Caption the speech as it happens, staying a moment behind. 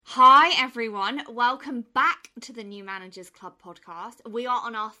Hi everyone, welcome back to the New Managers Club podcast. We are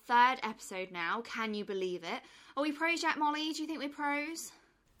on our third episode now, can you believe it? Are we pros yet, Molly? Do you think we're pros?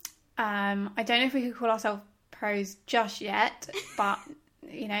 I don't know if we could call ourselves pros just yet, but,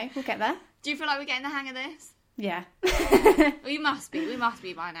 you know, we'll get there. Do you feel like we're getting the hang of this? Yeah. We must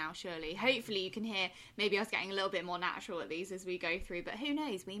be by now, surely. Hopefully you can hear maybe us getting a little bit more natural at these as we go through, but who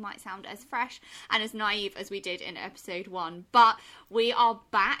knows, we might sound as fresh and as naive as we did in episode 1. But we are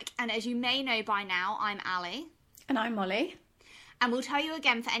back, and as you may know by now, I'm Ali. And I'm Molly. And we'll tell you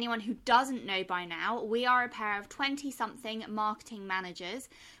again, for anyone who doesn't know by now, we are a pair of 20-something marketing managers.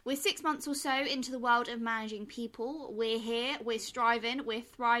 We're 6 months or so into the world of managing people. We're here, we're striving, we're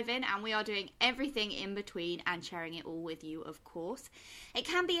thriving, and we are doing everything in between and sharing it all with you, of course. It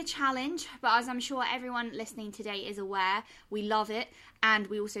can be a challenge, but as I'm sure everyone listening today is aware, we love it, and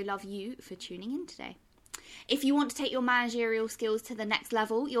we also love you for tuning in today. If you want to take your managerial skills to the next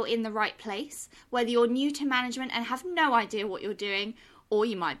level, you're in the right place. Whether you're new to management and have no idea what you're doing, or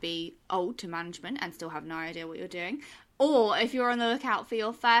you might be old to management and still have no idea what you're doing, or if you're on the lookout for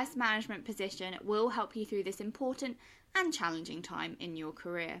your first management position, we'll help you through this important and challenging time in your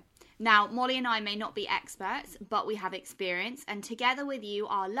career. Now, Molly and I may not be experts, but we have experience, and together with you,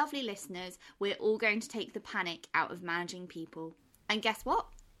 our lovely listeners, we're all going to take the panic out of managing people. And guess what?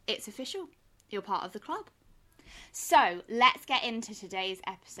 It's official. You're part of the club. So, let's get into today's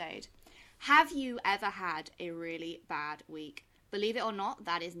episode. Have you ever had a really bad week? Believe it or not,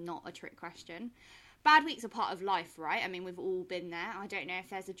 that is not a trick question. Bad weeks are part of life, right? I mean, we've all been there. I don't know if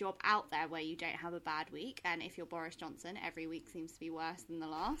there's a job out there where you don't have a bad week, and if you're Boris Johnson, every week seems to be worse than the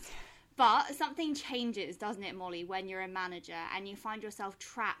last. But something changes, doesn't it, Molly, when you're a manager and you find yourself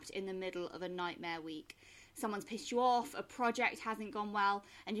trapped in the middle of a nightmare week. Someone's pissed you off, a project hasn't gone well,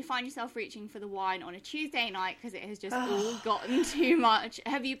 and you find yourself reaching for the wine on a Tuesday night because it has just all gotten too much.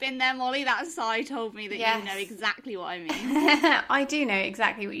 Have you been there, Molly? That sigh told me that Yes. You know exactly what I mean. I do know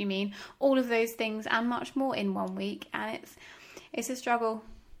exactly what you mean. All of those things and much more in 1 week, and it's a struggle.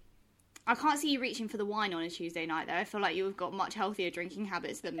 I can't see you reaching for the wine on a Tuesday night, though. I feel like you've got much healthier drinking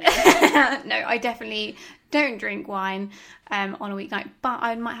habits than me. No, I definitely don't drink wine on a weeknight, but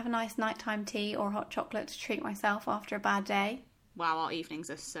I might have a nice nighttime tea or hot chocolate to treat myself after a bad day. Wow, our evenings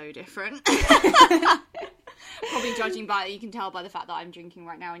are so different. Probably judging by, you can tell by the fact that I'm drinking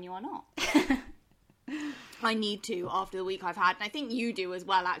right now and you are not. I need to after the week I've had, and I think you do as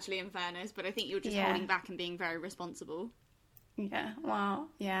well, actually, in fairness, but I think you're just holding back and being very responsible. Yeah, well,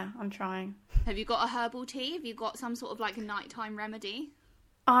 yeah, I'm trying. Have you got a herbal tea? Have you got some sort of like a nighttime remedy?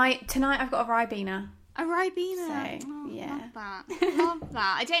 Tonight I've got a Ribena. A Ribena? So, yeah. Love that. Love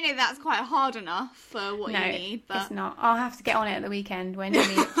that. I don't know if that's quite hard enough for what you need, but... it's not. I'll have to get on it at the weekend when you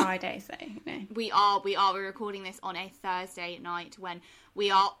meet Friday, so, you know. We're recording this on a Thursday night when we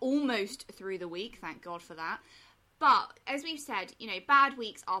are almost through the week, thank God for that. But, as we've said, you know, bad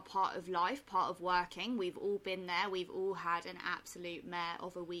weeks are part of life, part of working. We've all been there. We've all had an absolute mare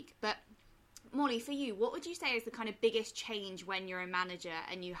of a week. But, Molly, for you, what would you say is the kind of biggest change when you're a manager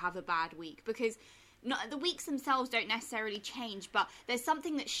and you have a bad week? Because the weeks themselves don't necessarily change, but there's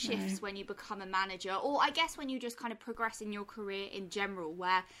something that shifts when you become a manager. Or, I guess, when you just kind of progress in your career in general,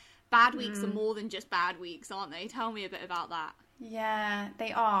 where bad weeks are more than just bad weeks, aren't they? Tell me a bit about that. Yeah,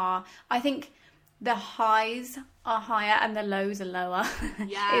 they are. I think the highs are higher and the lows are lower.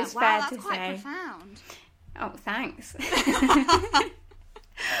 Yeah, it's wow, fair that's to quite say. profound. Oh, thanks.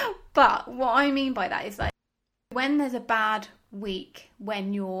 But what I mean by that is, like, when there's a bad week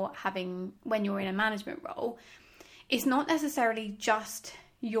when you're in a management role, it's not necessarily just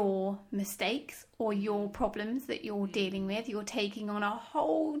your mistakes or your problems that you're dealing with. You're taking on a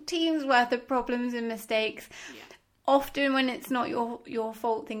whole team's worth of problems and mistakes. Yeah. Often when it's not your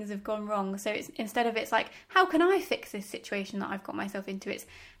fault, things have gone wrong. So it's like, how can I fix this situation that I've got myself into? It's,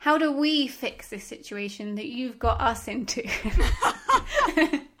 how do we fix this situation that you've got us into?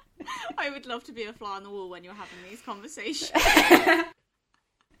 I would love to be a fly on the wall when you're having these conversations.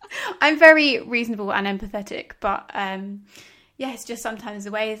 I'm very reasonable and empathetic, but yeah, it's just sometimes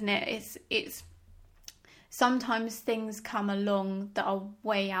the way, isn't it? It's sometimes things come along that are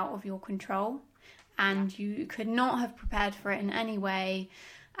way out of your control. And you could not have prepared for it in any way,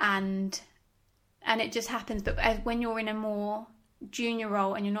 and it just happens. But when you're in a more junior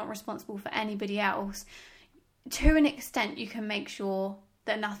role and you're not responsible for anybody else, to an extent you can make sure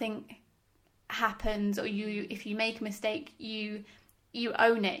that nothing happens, or if you make a mistake, you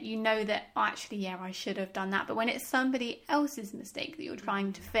own it. You know that, actually, yeah, I should have done that. But when it's somebody else's mistake that you're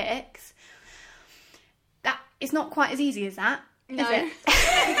trying to fix, that it's not quite as easy as that. No. Is it?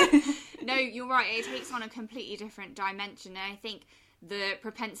 No, you're right. It takes on a completely different dimension. And I think the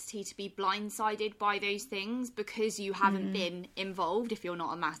propensity to be blindsided by those things because you haven't been involved. If you're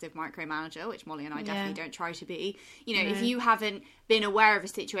not a massive micromanager, which Molly and I definitely don't try to be, you know, if you haven't been aware of a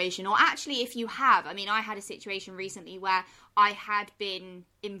situation, or actually if you have, I mean, I had a situation recently where I had been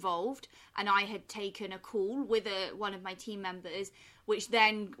involved and I had taken a call with one of my team members, which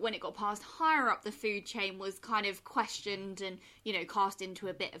then, when it got passed higher up the food chain, was kind of questioned and, you know, cast into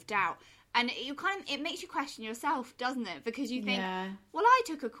a bit of doubt. And it makes you question yourself, doesn't it? Because you think, well, I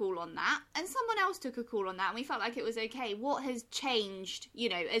took a call on that and someone else took a call on that and we felt like it was okay. What has changed, you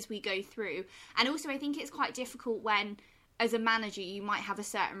know, as we go through? And also I think it's quite difficult when, as a manager, you might have a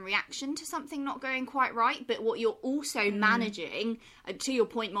certain reaction to something not going quite right, but what you're also managing, to your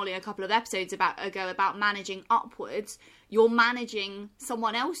point, Molly, a couple of episodes ago about managing upwards, you're managing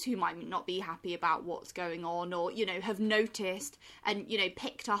someone else who might not be happy about what's going on, or, you know, have noticed and, you know,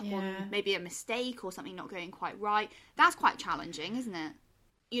 picked up on maybe a mistake or something not going quite right. That's quite challenging, isn't it?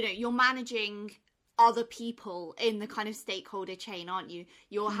 You know, you're managing other people in the kind of stakeholder chain, aren't you?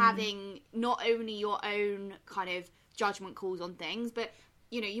 You're having not only your own kind of judgment calls on things, but,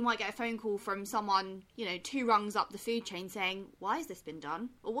 you know, you might get a phone call from someone, you know, 2 rungs up the food chain saying, why has this been done?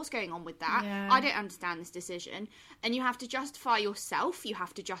 Or what's going on with that? I don't understand this decision. And you have to justify yourself, you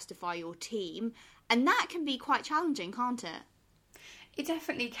have to justify your team, and that can be quite challenging, can't it? It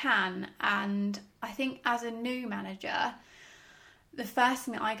definitely can. And I think as a new manager, the first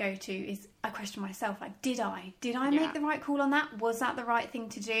thing that I go to is I question myself, like, did I make the right call on that? Was that the right thing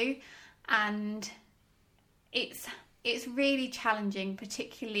to do? And it's really challenging,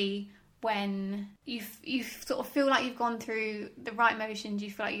 particularly when you sort of feel like you've gone through the right motions, you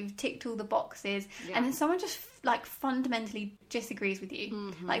feel like you've ticked all the boxes, and then someone just like fundamentally disagrees with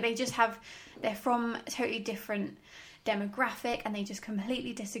you. Like they're from a totally different demographic and they just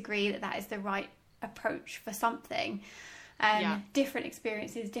completely disagree that is the right approach for something. Different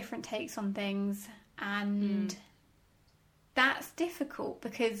experiences, different takes on things, and that's difficult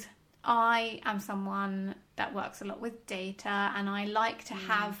because I am someone that works a lot with data and I like to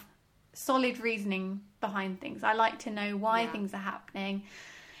have solid reasoning behind things. I like to know why things are happening.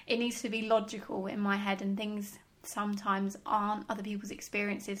 It needs to be logical in my head, and things sometimes aren't. Other people's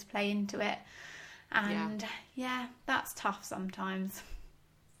experiences play into it. And that's tough sometimes.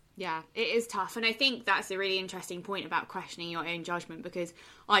 Yeah, it is tough. And I think that's a really interesting point about questioning your own judgment, because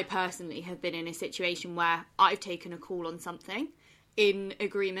I personally have been in a situation where I've taken a call on something in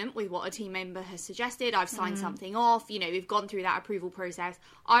agreement with what a team member has suggested. I've signed something off, you know, we've gone through that approval process.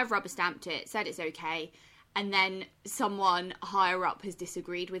 I've rubber stamped it, said it's okay. And then someone higher up has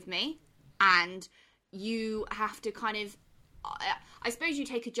disagreed with me. And you have to kind of, I suppose you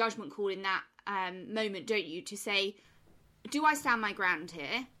take a judgment call in that moment, don't you? To say, do I stand my ground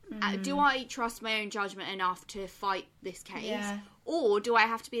here? Do I trust my own judgment enough to fight this case? Yeah. Or do I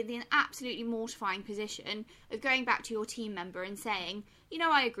have to be in the absolutely mortifying position of going back to your team member and saying, you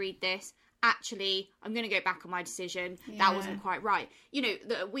know, I agreed this. Actually, I'm going to go back on my decision. That wasn't quite right. You know,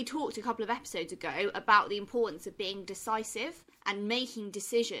 we talked a couple of episodes ago about the importance of being decisive and making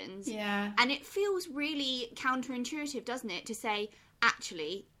decisions. Yeah. And it feels really counterintuitive, doesn't it, to say,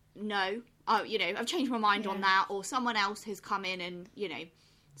 actually, no, you know, I've changed my mind on that, or someone else has come in and, you know,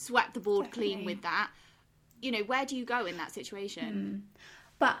 swept the board clean with that. You know, where do you go in that situation?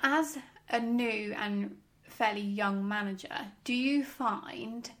 But as a new and fairly young manager, do you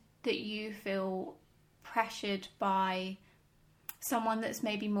find that you feel pressured by someone that's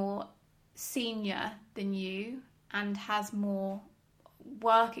maybe more senior than you and has more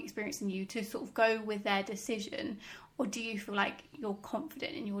work experience than you to sort of go with their decision? Or do you feel like you're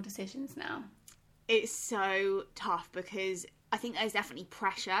confident in your decisions now? It's so tough, because I think there's definitely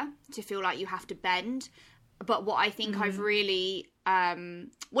pressure to feel like you have to bend. But what I think I've really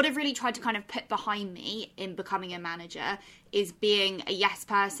tried to kind of put behind me in becoming a manager is being a yes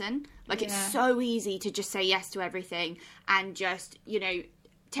person. Like, it's so easy to just say yes to everything and just, you know,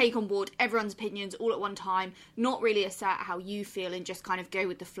 take on board everyone's opinions all at one time, not really assert how you feel and just kind of go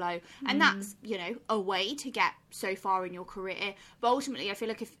with the flow. And that's, you know, a way to get so far in your career. But ultimately, I feel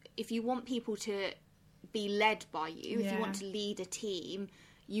like if you want people to be led by you, if you want to lead a team,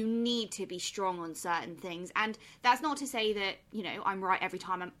 you need to be strong on certain things. And that's not to say that, you know, I'm right every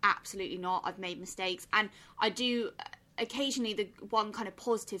time. I'm absolutely not. I've made mistakes. And I do occasionally, the one kind of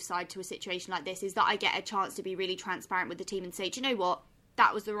positive side to a situation like this is that I get a chance to be really transparent with the team and say, do you know what?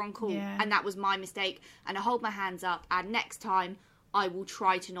 That was the wrong call, and that was my mistake, and I hold my hands up, and next time I will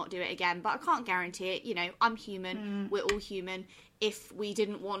try to not do it again. But I can't guarantee it. You know, I'm human. We're all human. If we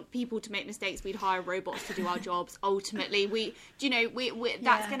didn't want people to make mistakes, we'd hire robots to do our jobs. Ultimately, we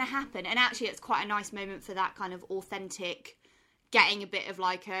that's going to happen. And actually, it's quite a nice moment for that kind of authentic getting a bit of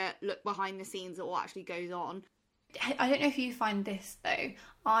like a look behind the scenes at what actually goes on. I don't know if you find this though.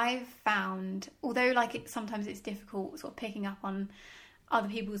 I've found, although like sometimes it's difficult sort of picking up on other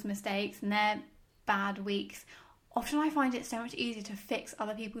people's mistakes and their bad weeks, often I find it so much easier to fix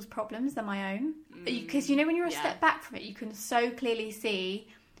other people's problems than my own. Because you know, when you're a step back from it, you can so clearly see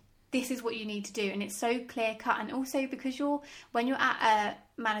this is what you need to do, and it's so clear cut. And also because when you're at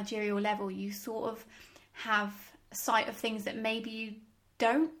a managerial level, you sort of have sight of things that maybe you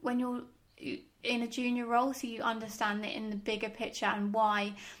don't when you're in a junior role, so you understand it in the bigger picture, and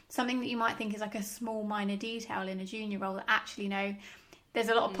why something that you might think is like a small minor detail in a junior role, that actually there's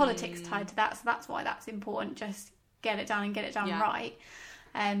a lot of politics tied to that, so that's why that's important. Just get it done and get it done right.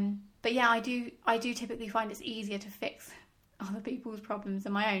 But yeah, I do typically find it's easier to fix other people's problems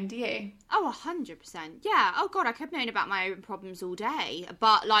than my own. Do you? Oh, 100%. Yeah. Oh God, I could have known about my own problems all day,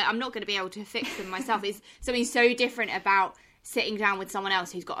 but like I'm not going to be able to fix them myself. It's something so different about sitting down with someone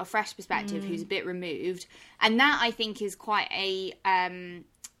else who's got a fresh perspective, who's a bit removed, and that I think is quite a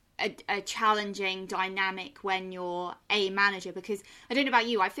challenging dynamic when you're a manager, because I don't know about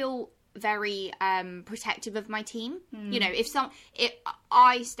you, I feel very protective of my team. You know, if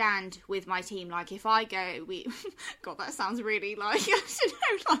I stand with my team, like if I go, God, that sounds really like, I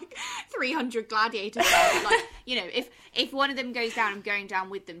don't know, like 300 gladiators. Like, you know, if one of them goes down, I'm going down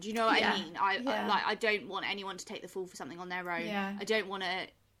with them. Do you know what I mean? I don't want anyone to take the fall for something on their own. I don't want to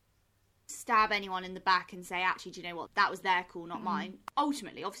stab anyone in the back and say, actually, do you know what, that was their call, not mine.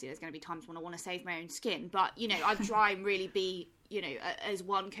 Ultimately, obviously, there's going to be times when I want to save my own skin, but you know, I try and really be, you know, as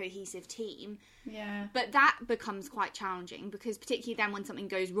one cohesive team. But that becomes quite challenging, because particularly then when something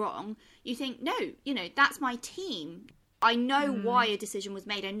goes wrong, you think, no, you know, that's my team. I know why a decision was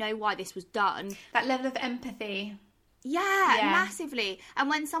made. I know why this was done. That level of empathy. Yeah, massively. And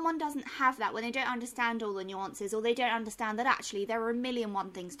when someone doesn't have that, when they don't understand all the nuances, or they don't understand that actually there are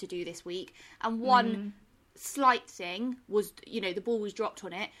 1,000,001 things to do this week, and one slight thing was, you know, the ball was dropped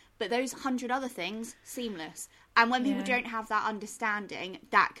on it, but those 100 other things, seamless. And when people don't have that understanding,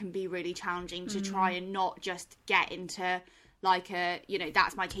 that can be really challenging to try and not just get into like a, you know,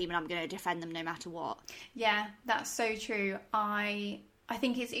 that's my team and I'm going to defend them no matter what. Yeah, that's so true. I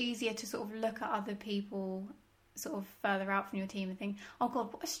think it's easier to sort of look at other people sort of further out from your team and think, oh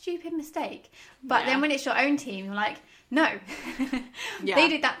God, what a stupid mistake. But then when it's your own team, you're like, no, they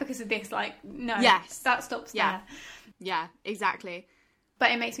did that because of this. Like, no, that stops there. Yeah, exactly.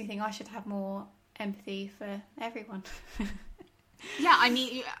 But it makes me think I should have more empathy for everyone. Yeah, I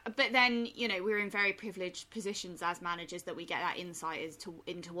mean, but then, you know, we're in very privileged positions as managers that we get that insight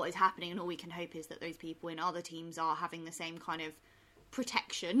into what is happening, and all we can hope is that those people in other teams are having the same kind of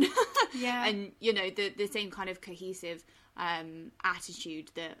protection and, you know, the same kind of cohesive attitude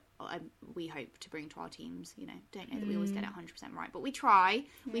that we hope to bring to our teams. You know, don't know that we always get it 100% right, but we try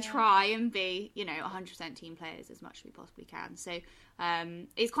and be, you know, 100% team players as much as we possibly can. So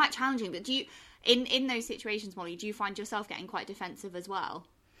it's quite challenging. But do you, in those situations, Molly, do you find yourself getting quite defensive as well?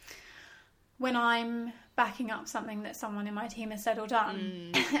 When I'm backing up something that someone in my team has said or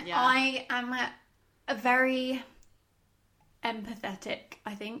done, I am a very empathetic,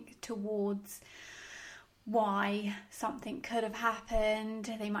 I think, towards why something could have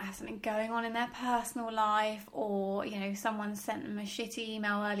happened. They might have something going on in their personal life, or, you know, someone sent them a shitty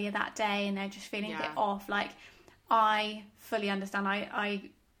email earlier that day and they're just feeling a bit off. Like, I fully understand. I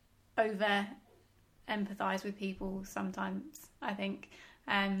over empathise with people sometimes, I think.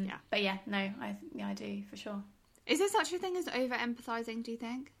 But yeah, no, I do for sure. Is there such a thing as over empathising, do you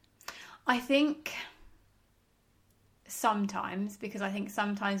think? I think sometimes, because I think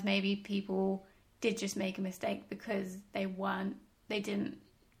sometimes maybe people did just make a mistake because they didn't,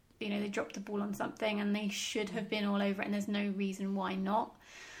 you know, they dropped the ball on something and they should have been all over it, and there's no reason why not.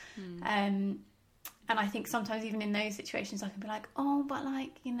 And I think sometimes even in those situations I can be like, oh, but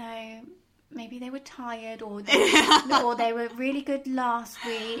like, you know, maybe they were tired, or they were really good last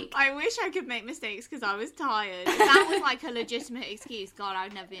week. I wish I could make mistakes because I was tired. If that was like a legitimate excuse, God, I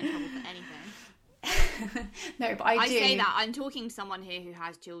would never be in trouble for anything. No, but I do. say that. I'm talking to someone here who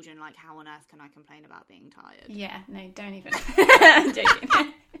has children. Like, how on earth can I complain about being tired? Yeah, no, don't even. I'm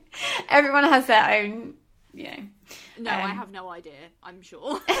joking. Everyone has their own, you know. No, I have no idea, I'm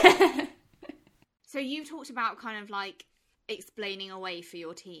sure. So you talked about kind of like explaining away for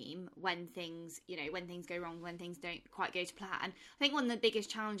your team when things, you know, when things go wrong, when things don't quite go to plan. I think one of the biggest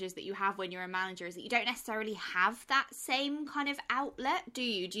challenges that you have when you're a manager is that you don't necessarily have that same kind of outlet, do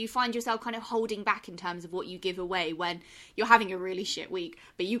you? Do you find yourself kind of holding back in terms of what you give away when you're having a really shit week,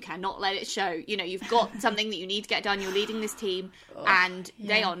 but you cannot let it show? You know, you've got something that you need to get done, you're leading this team,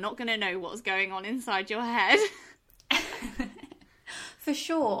 they are not going to know what's going on inside your head. For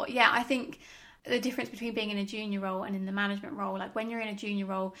sure. Yeah, I think the difference between being in a junior role and in the management role, like when you're in a junior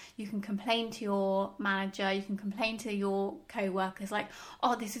role, you can complain to your manager, you can complain to your co-workers, like,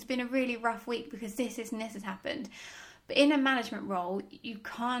 oh, this has been a really rough week because this and this has happened. But in a management role, you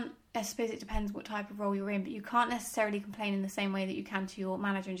can't, I suppose it depends what type of role you're in, but you can't necessarily complain in the same way that you can to your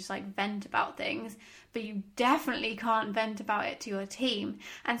manager and just like vent about things, but you definitely can't vent about it to your team.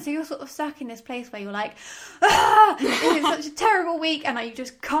 And so you're sort of stuck in this place where you're like, this is such a terrible week, and you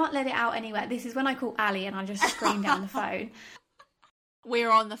just can't let it out anywhere. This is when I call Ali and I just scream down the phone.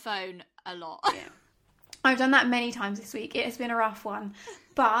 We're on the phone a lot. Yeah. I've done that many times this week. It has been a rough one.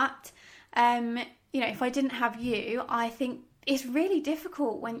 But, if I didn't have you, I think it's really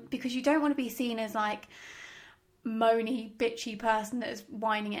difficult because you don't want to be seen as like moany, bitchy person that is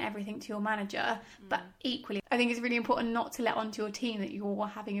whining at everything to your manager. But equally, I think it's really important not to let onto your team that you're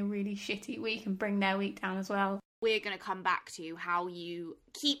having a really shitty week and bring their week down as well. We're going to come back to how you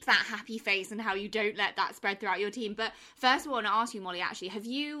keep that happy face and how you don't let that spread throughout your team. But first of all, I want to ask you, Molly, actually, have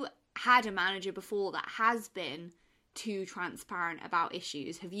you had a manager before that has been too transparent about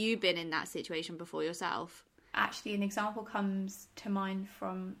issues? Have you been in that situation before yourself? Actually, an example comes to mind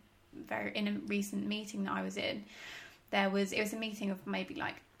from in a recent meeting that I was in. It was a meeting of maybe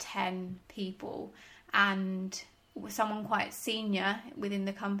like 10 people, and someone quite senior within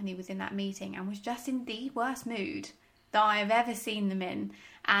the company was in that meeting and was just in the worst mood that I have ever seen them in.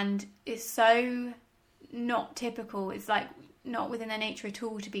 And it's so not typical. It's like not within their nature at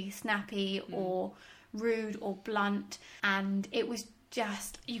all to be snappy or rude or blunt. And it was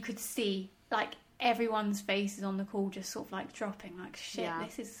just, you could see like everyone's faces on the call just sort of like dropping, like, shit,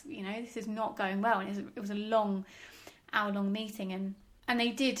 this is not going well. And it was a long, hour-long meeting, and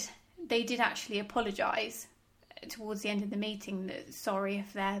they did actually apologise towards the end of the meeting, that sorry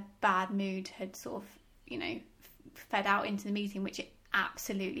if their bad mood had sort of, fed out into the meeting, which it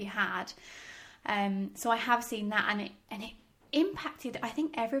absolutely had. So I have seen that, and it impacted, I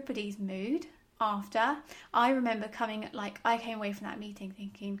think, everybody's mood after. I remember I came away from that meeting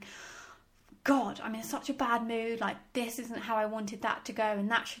thinking, God, I'm in such a bad mood, like, this isn't how I wanted that to go, and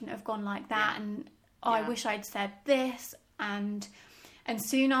that shouldn't have gone like that, and I wish I'd said this. And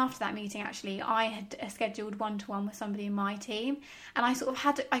soon after that meeting, actually, I had a scheduled one-to-one with somebody in my team, and I sort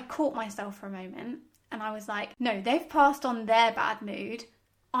of I caught myself for a moment, and I was like, no, they've passed on their bad mood.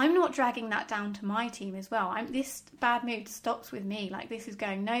 I'm not dragging that down to my team as well. This bad mood stops with me. Like, this is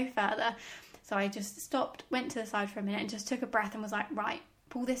going no further. So I just stopped, went to the side for a minute and just took a breath and was like, right,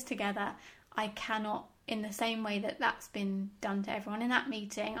 pull this together. I cannot, in the same way that that's been done to everyone in that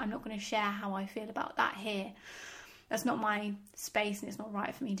meeting, I'm not going to share how I feel about that here. That's not my space, and it's not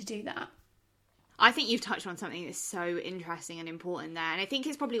right for me to do that. I think you've touched on something that's so interesting and important there. And I think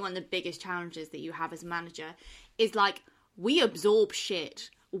it's probably one of the biggest challenges that you have as a manager is, like, we absorb shit.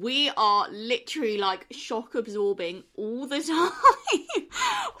 We are literally like shock absorbing all the time.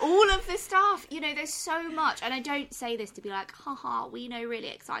 All of the stuff, there's so much. And I don't say this to be like, haha, we know really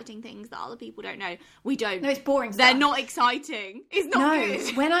exciting things that other people don't know. We don't. No, it's boring stuff. They're not exciting. It's not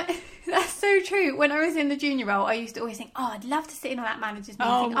good. That's so true. When I was in the junior role, I used to always think, oh, I'd love to sit in on that manager's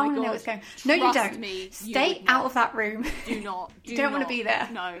meeting. Oh my I want to know what's going on. No, you don't. Me, Stay out of that room. Do not. You don't want to be there.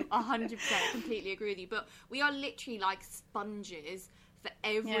 No, 100%. Completely agree with you. But we are literally like sponges for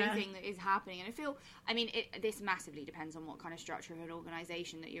everything that is happening. And this massively depends on what kind of structure of an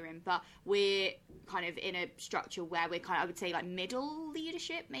organisation that you're in, but we're kind of in a structure where we're kind of, I would say, like middle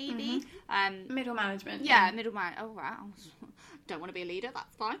leadership, maybe. Middle management. Yeah, middle man. Oh, wow. Don't want to be a leader,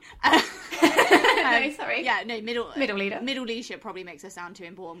 that's fine. No, sorry. Yeah, no, middle leader. Middle leadership probably makes us sound too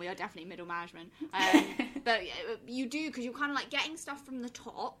important. We are definitely middle management. But you do, because you're kind of like getting stuff from the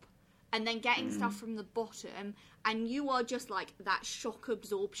top, and then getting stuff from the bottom, and you are just like that shock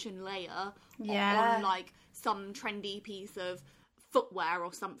absorption layer on like some trendy piece of footwear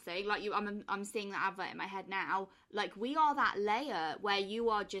or something. Like I'm seeing that advert in my head now. Like, we are that layer where you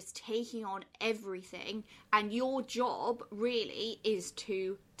are just taking on everything, and your job really is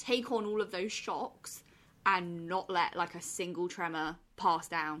to take on all of those shocks and not let like a single tremor pass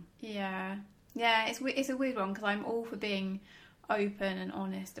down. Yeah, it's a weird one, because I'm all for being open and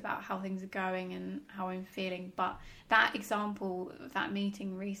honest about how things are going and how I'm feeling, but that example of that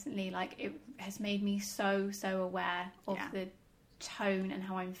meeting recently, like, it has made me so aware of the tone and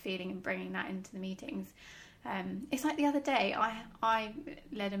how I'm feeling, and bringing that into the meetings. It's like the other day I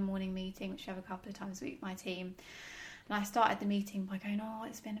led a morning meeting, which I have a couple of times a week with my team, and I started the meeting by going, oh,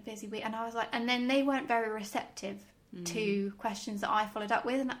 it's been a busy week, and I was like, and then they weren't very receptive to questions that I followed up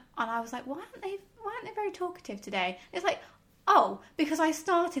with, and I was like, why aren't they very talkative today? It's like, oh, because I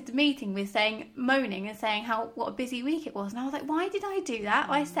started the meeting with moaning and saying what a busy week it was. And I was like, why did I do that?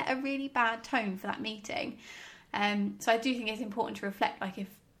 I set a really bad tone for that meeting. So I do think it's important to reflect, like, if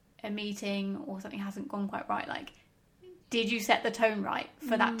a meeting or something hasn't gone quite right, like, did you set the tone right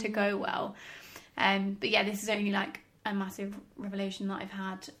for that to go well? But yeah, this is only like a massive revelation that I've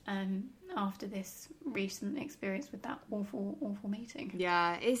had after this recent experience with that awful meeting.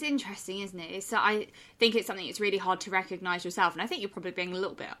 Yeah, it's interesting, isn't it? I think it's something that's really hard to recognise yourself, and I think you're probably being a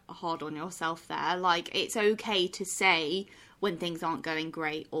little bit hard on yourself there. Like, it's okay to say when things aren't going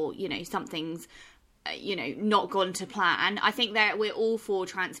great, or, you know, something's not gone to plan. I think that we're all for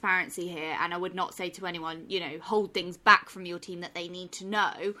transparency here, and I would not say to anyone, hold things back from your team that they need to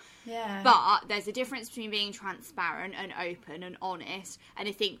know. Yeah. But there's a difference between being transparent and open and honest, and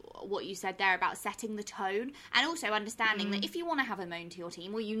I think what you said there about setting the tone, and also understanding that if you want to have a moan to your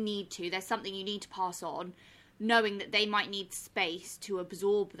team, or you need to, there's something you need to pass on, knowing that they might need space to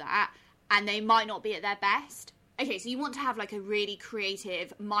absorb that, and they might not be at their best. Okay, so you want to have, like, a really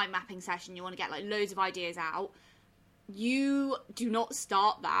creative mind mapping session. You want to get, like, loads of ideas out. You do not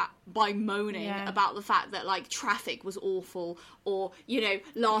start that by moaning about the fact that, like, traffic was awful, or,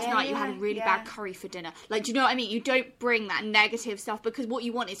 last night you had a really bad curry for dinner. Like, do you know what I mean? You don't bring that negative stuff, because what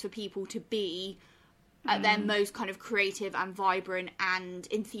you want is for people to be at their most kind of creative and vibrant and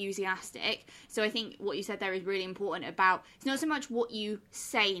enthusiastic. So I think what you said there is really important about, it's not so much what you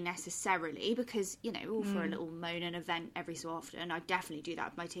say necessarily, because, all for a little moan and event every so often. I definitely do that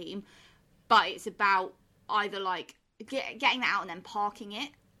with my team. But it's about either, like, getting that out and then parking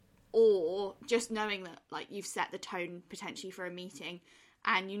it, or just knowing that, like, you've set the tone potentially for a meeting,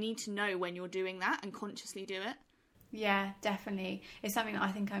 and you need to know when you're doing that and consciously do it. Yeah, definitely. It's something that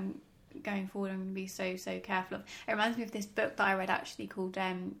I think going forward I'm going to be so careful of. It reminds me of this book that I read actually called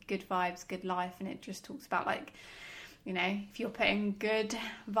Good Vibes, Good Life, and it just talks about, like, if you're putting good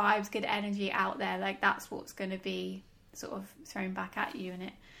vibes, good energy out there, like, that's what's going to be sort of thrown back at you,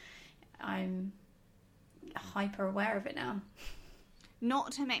 and I'm hyper aware of it now.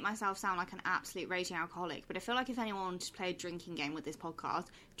 Not to make myself sound like an absolute raging alcoholic, but I feel like if anyone wanted to play a drinking game with this podcast,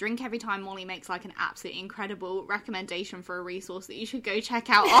 drink every time Molly makes, like, an absolutely incredible recommendation for a resource that you should go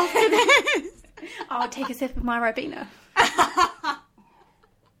check out after this. I'll take a sip of my Ribena.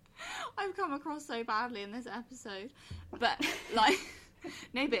 I've come across so badly in this episode. But, like...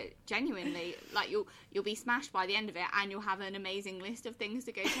 No, but genuinely, like, you'll be smashed by the end of it, and you'll have an amazing list of things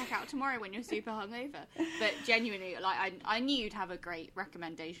to go check out tomorrow when you're super hungover. But genuinely, like, I knew you'd have a great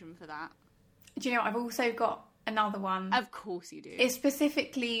recommendation for that. Do you know, I've also got another one. Of course you do. It's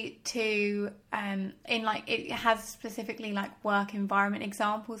specifically to, it has specifically, like, work environment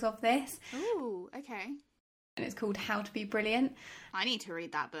examples of this. Ooh, okay. And it's called How to Be Brilliant. I need to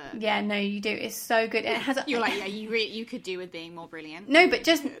read that book. Yeah, no, you do. It's so good. It has. You're like, yeah, you could do with being more brilliant. No, but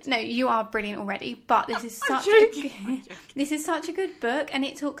you are brilliant already. But this is this is such a good book, and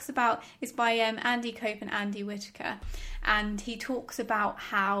it talks about. It's by Andy Cope and Andy Whitaker, and he talks about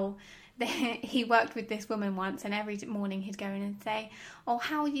how he worked with this woman once, and every morning he'd go in and say, "Oh,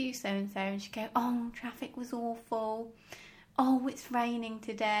 how are you, so and so?" And she'd go, "Oh, traffic was awful. Oh, it's raining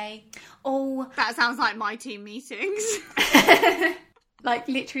today. Oh..." That sounds like my team meetings. Like,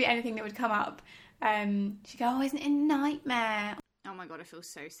 literally anything that would come up. She'd go, "Oh, isn't it a nightmare?" Oh my God, I feel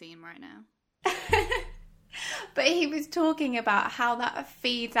so seen right now. But he was talking about how that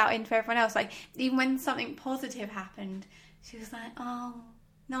feeds out into everyone else. Like, even when something positive happened, she was like, "Oh,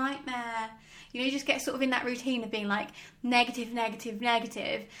 nightmare." You just get sort of in that routine of being like, negative.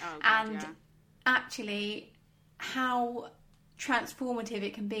 Oh, God, and actually, how transformative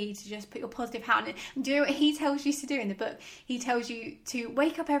it can be to just put your positive hat on it. And do you know what he tells you to do in the book? He tells you to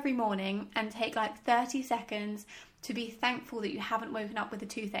wake up every morning and take, like, 30 seconds to be thankful that you haven't woken up with a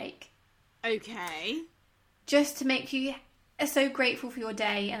toothache. Okay. Just to make you so grateful for your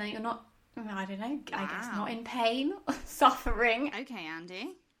day, and that you're not, I don't know, I guess not in pain or suffering. Okay,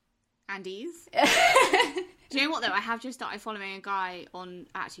 Andy's. Do you know what, though? I have just started following a guy on...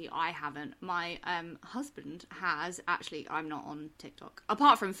 Actually, I haven't. My husband has. Actually, I'm not on TikTok.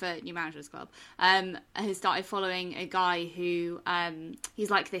 Apart from for New Managers Club. Has started following a guy who... he's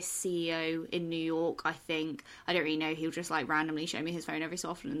like this CEO in New York, I think. I don't really know. He'll just, like, randomly show me his phone every so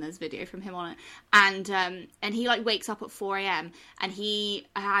often, and there's video from him on it. And he, like, wakes up at 4 a.m. and he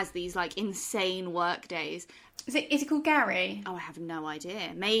has these, like, insane work days. Is it called Gary? Oh, I have no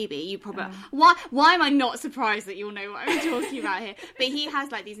idea. Maybe. You probably... Why am I not surprised that you'll know what I'm talking about here? But he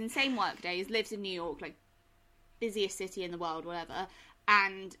has, like, these insane work days, lives in New York, like, busiest city in the world, whatever.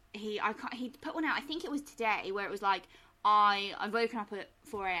 And he put one out, I think it was today, where it was like, I've woken up at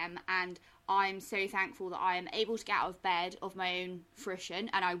 4 a.m. and I'm so thankful that I am able to get out of bed of my own fruition,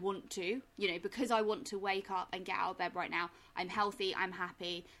 and I want to, because I want to wake up and get out of bed right now. I'm healthy, I'm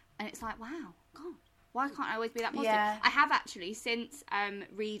happy, and it's like, wow, God, why can't I always be that positive? Yeah. I have actually, since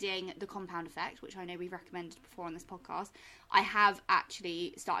reading The Compound Effect, which I know we've recommended before on this podcast, I have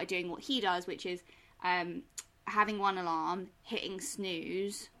actually started doing what he does, which is having one alarm, hitting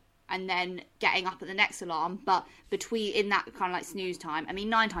snooze, and then getting up at the next alarm. But in that kind of like snooze time, I mean,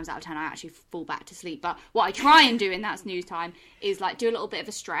 9 times out of 10 I actually fall back to sleep. But what I try and do in that snooze time is like do a little bit of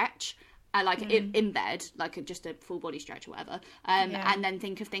a stretch, in bed, like just a full body stretch or whatever, and then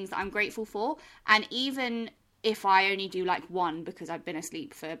think of things that I'm grateful for. And even if I only do like one because I've been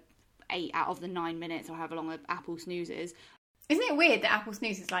asleep for 8 out of the 9 minutes, or however long an Apple snooze is. Isn't it weird that Apple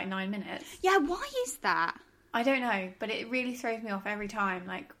snooze is like 9 minutes? Yeah, why is that? I don't know, but it really throws me off every time.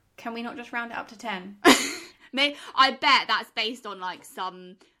 Like, can we not just round it up to 10? I bet that's based on like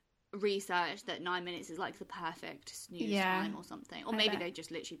some research that 9 minutes is like the perfect snooze time or something, or maybe they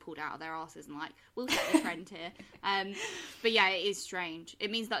just literally pulled out of their asses and like, we'll set the trend here. But yeah, it is strange. It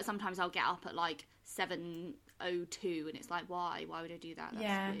means that sometimes I'll get up at like 7:02 and it's like, why would I do that?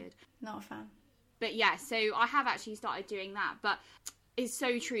 That's weird. Not a fan. But yeah, so I have actually started doing that. But it's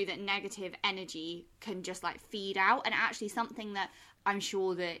so true that negative energy can just like feed out, and actually something that I'm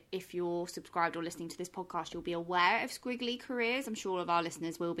sure that if you're subscribed or listening to this podcast, you'll be aware of Squiggly Careers. I'm sure all of our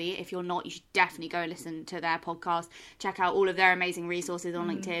listeners will be. If you're not, you should definitely go and listen to their podcast. Check out all of their amazing resources on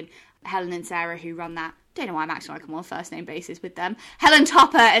LinkedIn. Helen and Sarah, who run that. Don't know why I'm acting like I'm on a first name basis with them. Helen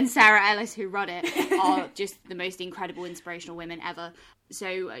Topper and Sarah Ellis, who run it, are just the most incredible, inspirational women ever.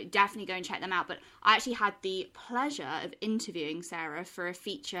 So definitely go and check them out. But I actually had the pleasure of interviewing Sarah for a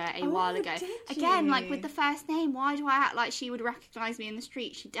feature a while ago. Again, like with the first name, why do I act like she would recognise me in the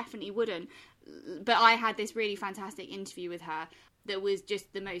street? She definitely wouldn't. But I had this really fantastic interview with her that was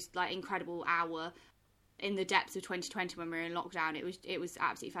just the most like incredible hour in the depths of 2020 when we were in lockdown. It was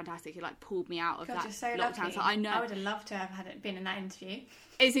absolutely fantastic. It like pulled me out of that so lockdown. Lucky. So I know I would have loved to have been in that interview.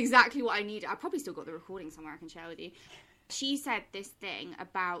 It's exactly what I needed. I probably still got the recording somewhere I can share with you. She said this thing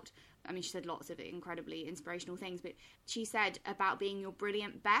about, I mean, she said lots of incredibly inspirational things, but she said about being your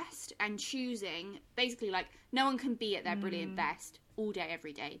brilliant best and choosing, basically like, no one can be at their brilliant best all day,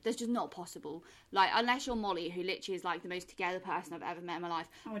 every day. That's just not possible. Like, unless you're Molly, who literally is like the most together person I've ever met in my life.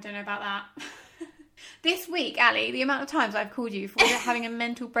 Oh, I don't know about that. This week, Ali, the amount of times I've called you for having a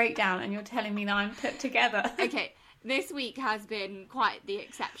mental breakdown and you're telling me that I'm put together. Okay. This week has been quite the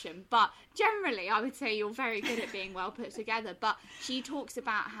exception, but generally I would say you're very good at being well put together. But she talks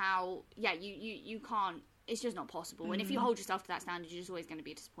about how, you can't, it's just not possible. And if you hold yourself to that standard, you're just always going to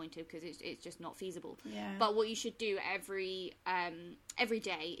be disappointed because it's just not feasible. Yeah. But what you should do every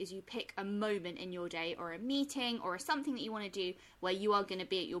day is you pick a moment in your day or a meeting or something that you want to do where you are going to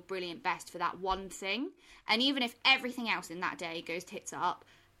be at your brilliant best for that one thing. And even if everything else in that day goes tits up,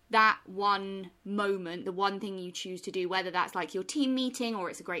 that one moment, the one thing you choose to do, whether that's like your team meeting or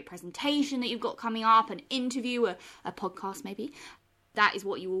it's a great presentation that you've got coming up, an interview, a podcast maybe, that is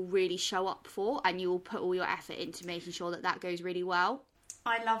what you will really show up for, and you will put all your effort into making sure that goes really well.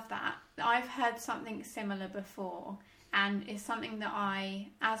 I love that. I've heard something similar before, and it's something that I,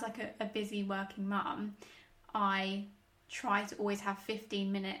 as like a busy working mum, I try to always have 15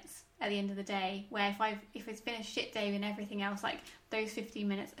 minutes at the end of the day where if it's been a shit day and everything else, like those 15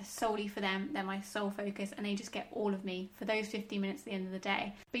 minutes are solely for them. They're my sole focus and they just get all of me for those 15 minutes at the end of the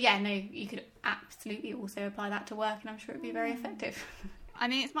day. But yeah, no, you could absolutely also apply that to work and I'm sure it'd be very effective. I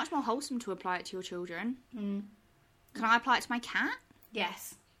mean, it's much more wholesome to apply it to your children. Can I apply it to my cat?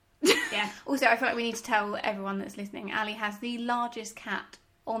 Yes. Yeah. Also, I feel like we need to tell everyone that's listening, Ali has the largest cat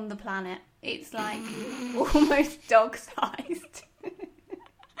on the planet. It's like almost dog-sized.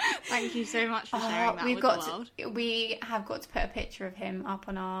 Thank you so much for sharing that with the world. We have got to put a picture of him up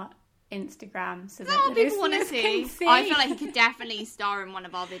on our Instagram so that the people want to see. I feel like he could definitely star in one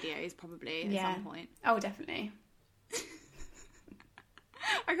of our videos probably at some point. Oh, definitely.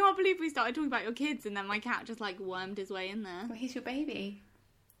 I can't believe we started talking about your kids and then my cat just like wormed his way in there. Well, he's your baby.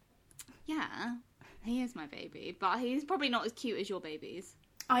 Yeah, he is my baby, but he's probably not as cute as your babies.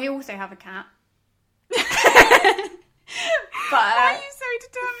 I also have a cat. But why are you so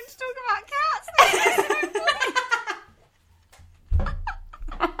determined to talk about cats?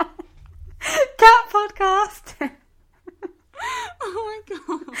 Cat podcast. Oh my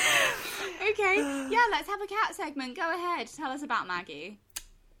god. Okay, yeah, let's have a cat segment. Go ahead, tell us about Maggie.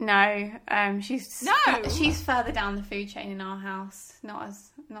 No, she's further down the food chain in our house. Not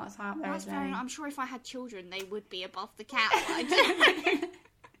as high up there as Lenny. I'm sure if I had children, they would be above the cat. I don't know.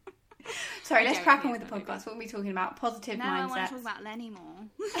 Sorry, let's crack on with the podcast. What are we talking about? Positive mindsets. I want to talk about Lenny more.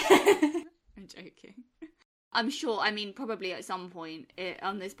 I'm joking. I'm sure, I mean, probably at some point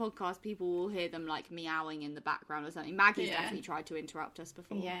on this podcast, people will hear them like meowing in the background or something. Maggie's definitely tried to interrupt us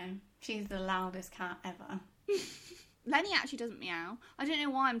before. Yeah, she's the loudest cat ever. Lenny actually doesn't meow. I don't know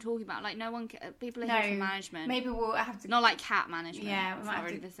why I'm talking about. Like, no one, people are here for management. Maybe we'll have to. Not like cat management. Yeah, we might have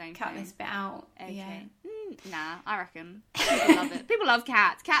really to the same cut thing. this bit out. Okay. Yeah. Nah, I reckon. People love it. People love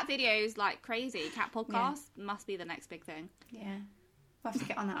cats. Cat videos like crazy. Cat podcasts must be the next big thing. Yeah. We'll have to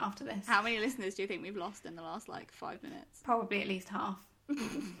get on that after this. How many listeners do you think we've lost in the last, 5 minutes? Probably at least half.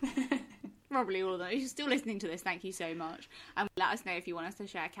 Probably all of them. If you're still listening to this, thank you so much. And let us know if you want us to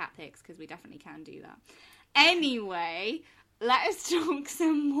share cat pics, because we definitely can do that. Anyway, let us talk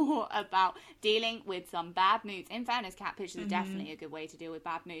some more about dealing with some bad moods. In fairness, cat pictures are definitely a good way to deal with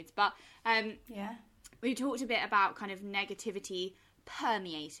bad moods. But we talked a bit about kind of negativity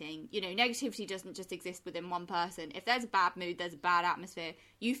permeating. Negativity doesn't just exist within one person. If there's a bad mood, there's a bad atmosphere,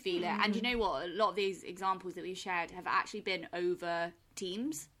 you feel it. And you know what? A lot of these examples that we've shared have actually been over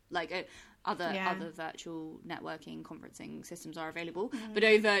Teams, like other virtual networking conferencing systems are available, but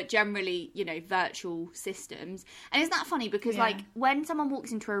over generally, virtual systems. And isn't that funny? Because when someone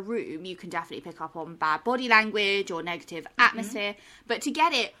walks into a room, you can definitely pick up on bad body language or negative atmosphere, but to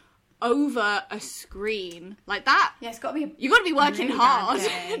get it over a screen like that, it's got to be. You got to be working really hard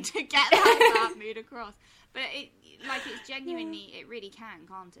to get that bad mood across. But it's genuinely, it really can't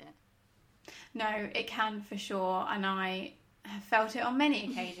it? No, it can for sure, and I have felt it on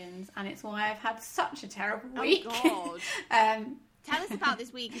many occasions, and it's why I've had such a terrible week. Oh God! Tell us about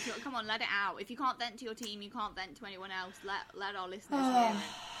this week. Come on, let it out. If you can't vent to your team, you can't vent to anyone else. Let our listeners hear it.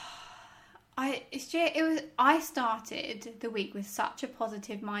 I started the week with such a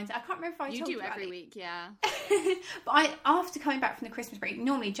positive mindset. I can't remember if I told you about it. You do every week, yeah. But after coming back from the Christmas break,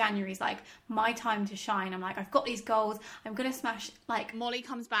 normally January is like my time to shine. I'm like, I've got these goals. I'm gonna smash. Like, Molly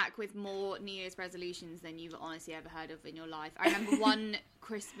comes back with more New Year's resolutions than you've honestly ever heard of in your life. I remember one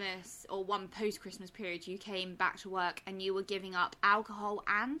Christmas or one post-Christmas period, you came back to work and you were giving up alcohol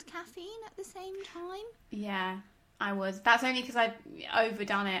and caffeine at the same time. Yeah. I was. That's only because I'd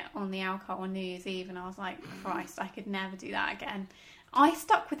overdone it on the alcohol on New Year's Eve, and I was like, Christ, I could never do that again. I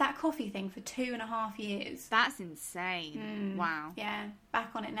stuck with that coffee thing for 2.5 years. That's insane. Wow. Yeah.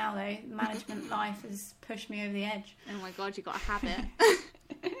 Back on it now, though. Management life has pushed me over the edge. Oh my God, you got a habit.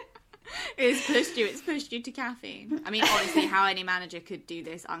 It's pushed you to caffeine. I mean, honestly, how any manager could do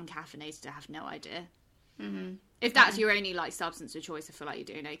this uncaffeinated, I have no idea. If that's your only substance of choice, I feel like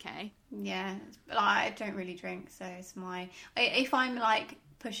you're doing okay. Yeah, I don't really drink, so it's if I'm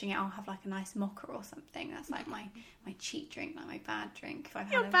pushing it, I'll have a nice mocha or something. That's my cheat drink, my bad drink. If I've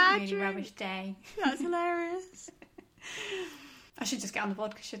had a really rubbish day. That's hilarious. I should just get on the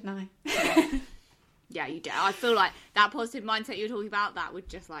vodka, shouldn't I? Yeah, you do. I feel like that positive mindset you're talking about, that would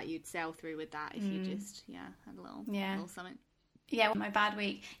just you'd sail through with that if you just had a little something. Yeah, my bad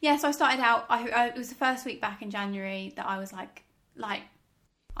week. Yeah, so I started out, it was the first week back in January that I was like,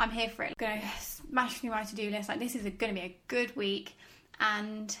 I'm here for it. I'm going to smash through my to-do list. This is going to be a good week.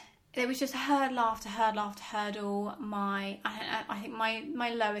 And it was just hurdle after hurdle after hurdle. I think my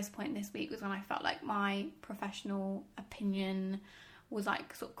lowest point this week was when I felt like my professional opinion was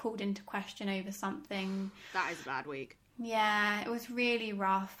sort of called into question over something. That is a bad week. Yeah, it was really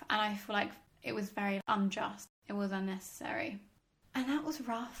rough. And I feel like it was very unjust. It was unnecessary. And that was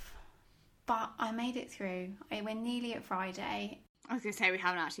rough, but I made it through. We're nearly at Friday. I was going to say, we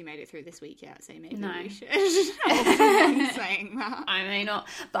haven't actually made it through this week yet, so maybe no. We should. I'm saying that. I may not,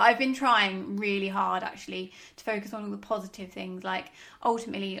 but I've been trying really hard, actually, to focus on all the positive things.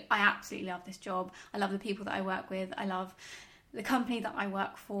 Ultimately, I absolutely love this job. I love the people that I work with. I love the company that I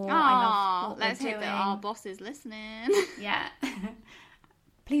work for. Aww, I love what let's we're hope doing. that our boss is listening. Yeah.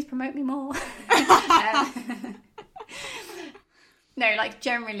 Please promote me more. No,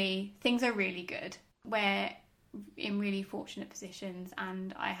 generally, things are really good. We're in really fortunate positions,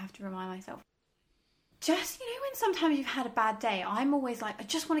 and I have to remind myself. Just, when sometimes you've had a bad day, I'm always I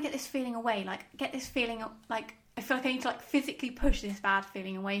just want to get this feeling away. Get this feeling, I feel like I need to, physically push this bad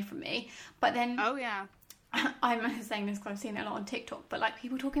feeling away from me. But then... Oh, yeah. I'm saying this because I've seen it a lot on TikTok, but,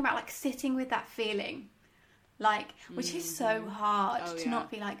 people talking about, sitting with that feeling. Which is so hard to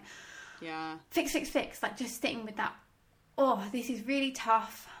not be yeah, fix. Just sitting with that. Oh, this is really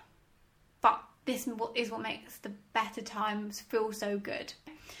tough, but this is what makes the better times feel so good.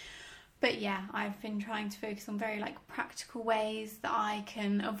 But yeah, I've been trying to focus on very practical ways that I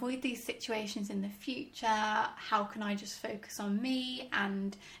can avoid these situations in the future. How can I just focus on me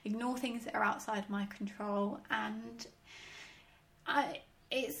and ignore things that are outside my control? And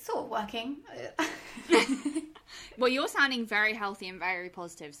it's sort of working. Well, you're sounding very healthy and very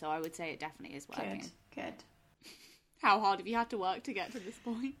positive, so I would say it definitely is working. Good. How hard have you had to work to get to this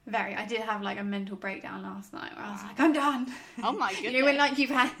point? Very. I did have like a mental breakdown last night where I was like, I'm done. Oh my goodness. You know when like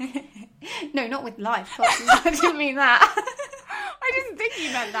you've had... No, not with life. I didn't mean that. I didn't think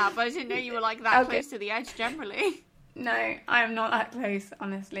you meant that, but I didn't know you were like that close to the edge generally. No, I am not that close,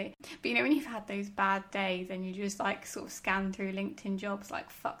 honestly. But you know when you've had those bad days and you just like sort of scan through LinkedIn jobs like,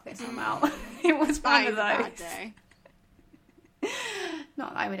 fuck this, I'm out. It was one of those. Bad day.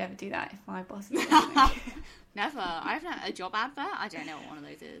 Not that I would ever do that if my boss was listening. Never. I haven't had a job advert. I don't know what one of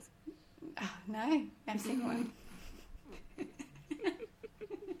those is. Oh, no, never seen one.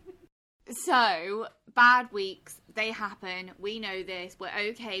 So, bad weeks, they happen. We know this. We're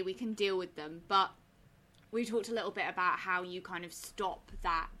okay. We can deal with them. But we talked a little bit about how you kind of stop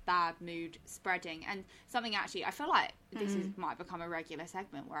that bad mood spreading. And something actually, I feel like this might become a regular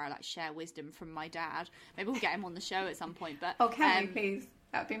segment where I like share wisdom from my dad. Maybe we'll get him on the show at some point. But can we please?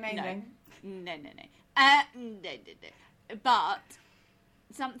 That'd be amazing. No. But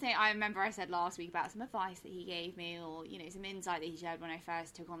something I remember I said last week about some advice that he gave me, or you know, some insight that he shared when I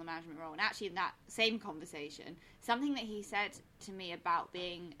first took on the management role. And actually in that same conversation, something that he said to me about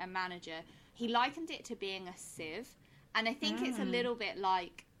being a manager, he likened it to being a sieve. And I think it's a little bit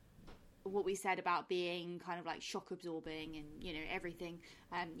like what we said about being kind of like shock absorbing and, you know, everything,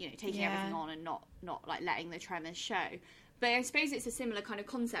 you know, taking everything on and not like letting the tremors show. But I suppose it's a similar kind of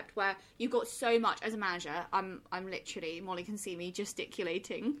concept where you've got so much as a manager. I'm literally, Molly can see me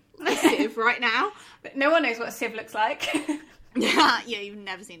gesticulating a sieve right now. But no one knows what a sieve looks like. Yeah, you've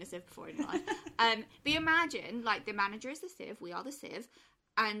never seen a sieve before in your life. But imagine, like, the manager is the sieve, we are the sieve,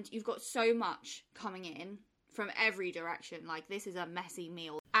 and you've got so much coming in from every direction. Like, this is a messy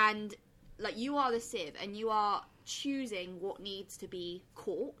meal. And, like, you are the sieve, and you are choosing what needs to be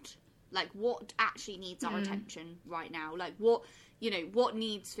caught. Like, what actually needs our attention right now? Like, what, you know, what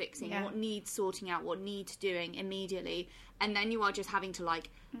needs fixing, what needs sorting out, what needs doing immediately. And then you are just having to, like,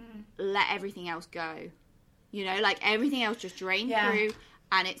 let everything else go. You know, like, everything else just drain through,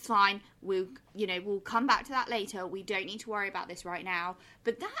 and it's fine. We'll come back to that later. We don't need to worry about this right now.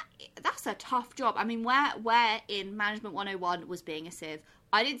 But that's a tough job. I mean, where in Management 101 was being a sieve?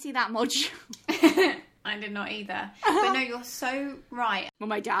 I didn't see that module. I did not either. But no, you're so right. Well,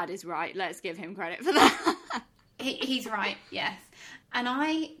 my dad is right. Let's give him credit for that. He's right, yes. And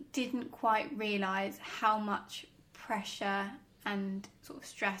I didn't quite realise how much pressure and sort of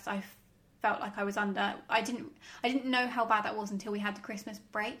stress I felt like I was under. I didn't know how bad that was until we had the Christmas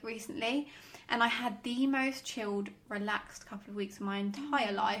break recently. And I had the most chilled, relaxed couple of weeks of my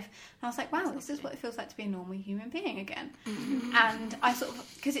entire life. And I was like, wow, this is what it feels like to be a normal human being again. And I sort of,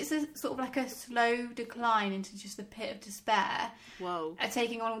 because it's a sort of like a slow decline into just the pit of despair. Whoa.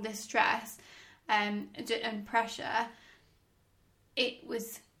 Taking on all this stress and pressure. I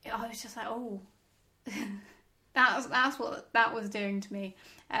was just like, oh, that's what that was doing to me.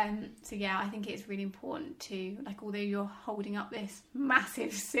 So yeah, I think it's really important to, like, although you're holding up this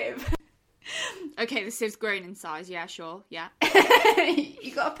massive sieve. Okay, the siev's grown in size. Yeah, sure. Yeah.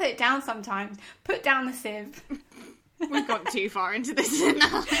 You got to put it down sometimes. Put down the sieve. We've gone too far into this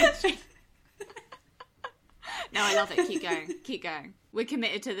analogy. No, I love it. Keep going. Keep going. We're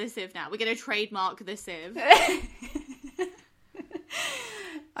committed to the sieve now. We're going to trademark the sieve.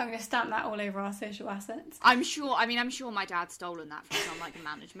 I'm going to stamp that all over our social assets. I'm sure my dad's stolen that from some, like,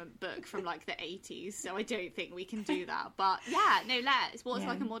 management book from, like, the 80s, so I don't think we can do that. But, yeah, no, let's. What's,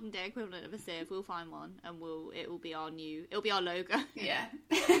 like, a modern-day equivalent of a sieve? We'll find one, and it'll be our logo. Yeah.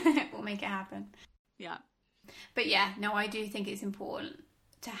 We'll make it happen. Yeah. But, yeah, no, I do think it's important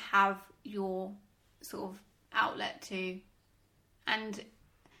to have your sort of outlet to, and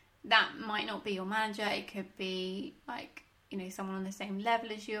that might not be your manager. It could be, like, you know, someone on the same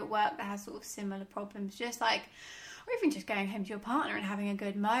level as you at work that has sort of similar problems, just like, or even just going home to your partner and having a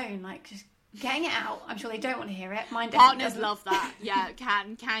good moan, like just getting it out. I'm sure they don't want to hear it. Mine partners love that. Yeah,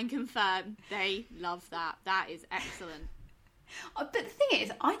 can confirm they love that. That is excellent. But the thing is,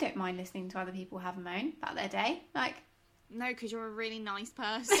 I don't mind listening to other people have a moan about their day. Like, no, because you're a really nice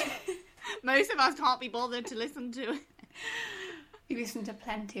person. Most of us can't be bothered to listen to it. You listen to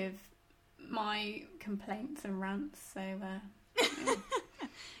plenty of my complaints and rants, so yeah.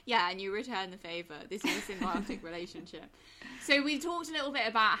 Yeah, and you return the favour. This is a symbiotic relationship. So we talked a little bit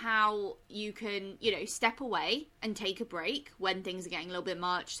about how you can, step away and take a break when things are getting a little bit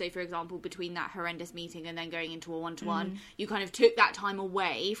much. So, for example, between that horrendous meeting and then going into a one-to-one, you kind of took that time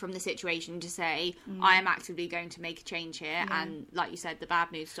away from the situation to say, I am actively going to make a change here. Yeah. And like you said, the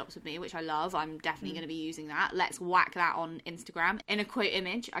bad news stops with me, which I love. I'm definitely going to be using that. Let's whack that on Instagram in a quote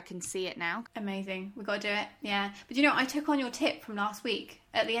image. I can see it now. Amazing. We've got to do it. Yeah. But I took on your tip from last week.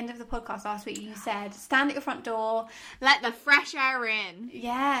 At the end of the podcast last week, you said, stand at your front door. Let the fresh air in.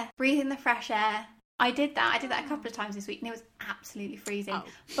 Yeah. Breathe in the fresh air. I did that a couple of times this week and it was absolutely freezing. Oh,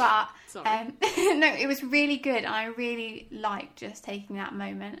 but sorry. No, it was really good. I really liked just taking that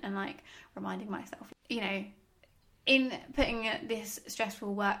moment and reminding myself, in putting this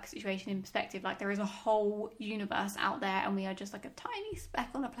stressful work situation in perspective, there is a whole universe out there and we are just a tiny speck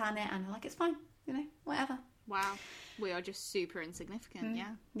on a planet and it's fine, whatever. Wow. We are just super insignificant,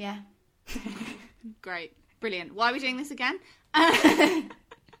 yeah? Yeah. Great. Brilliant. Why are we doing this again?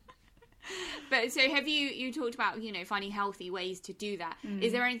 But so have you talked about, finding healthy ways to do that.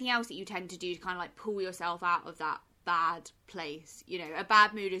 Is there anything else that you tend to do to kind of pull yourself out of that bad place? A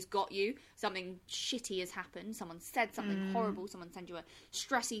bad mood has got you, something shitty has happened, someone said something horrible, someone sent you a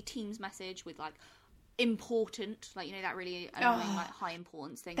stressy Teams message with important, that really annoying, high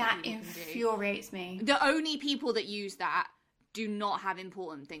importance thing that infuriates me. The only people that use that do not have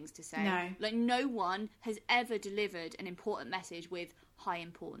important things to say. No. No one has ever delivered an important message with high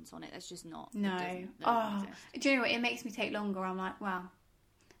importance on it. That's just not. No. Do you know what? It makes me take longer. I'm like, wow,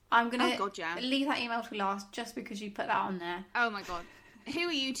 I'm gonna leave that email to last just because you put that on there. Oh my god. Who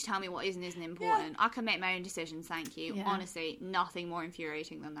are you to tell me what is and isn't important? Yeah. I can make my own decisions, thank you. Yeah. Honestly, nothing more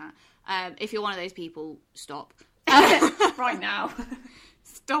infuriating than that. If you're one of those people, stop. Right now.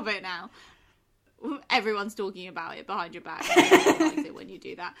 Stop it now. Everyone's talking about it behind your back. I like it when you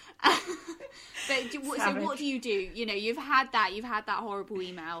do that. So what do? You've had that horrible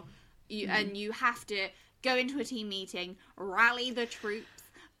email, and you have to go into a team meeting, rally the troops,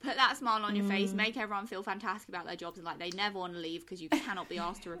 put that smile on your face, make everyone feel fantastic about their jobs and they never want to leave because you cannot be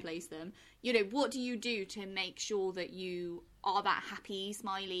asked to replace them. What do you do to make sure that you are that happy,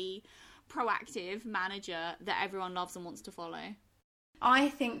 smiley, proactive manager that everyone loves and wants to follow? I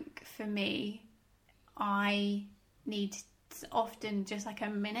think for me, I need often just a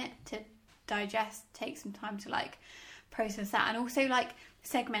minute to digest, take some time to process that, and also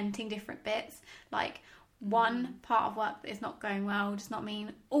segmenting different bits. One part of work that is not going well does not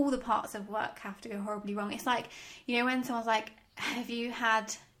mean all the parts of work have to go horribly wrong. It's when someone's when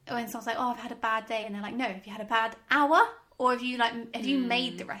someone's oh, I've had a bad day, and they're no, have you had a bad hour? Or have you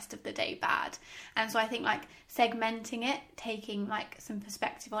made the rest of the day bad? And so I think segmenting it, taking some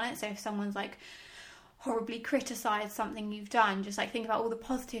perspective on it. So if someone's horribly criticise something you've done, just think about all the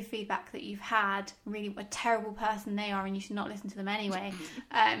positive feedback that you've had, really what a terrible person they are and you should not listen to them anyway.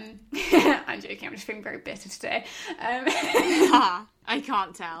 I'm joking, I'm just feeling very bitter today. I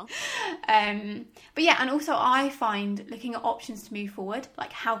can't tell. But yeah, and also I find looking at options to move forward,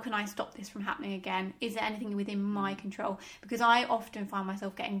 how can I stop this from happening again? Is there anything within my control? Because I often find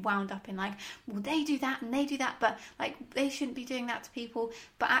myself getting wound up in well, they do that and they do that, but they shouldn't be doing that to people.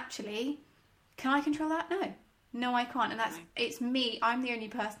 But actually, can I control that? No, I can't. And it's me. I'm the only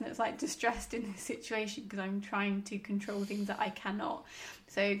person that's distressed in this situation because I'm trying to control things that I cannot.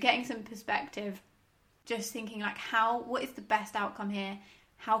 So getting some perspective, just thinking what is the best outcome here?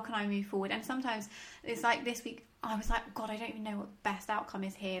 How can I move forward? And sometimes it's this week, I was God, I don't even know what the best outcome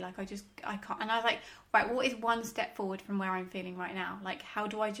is here. I can't. And I was right, what is one step forward from where I'm feeling right now? How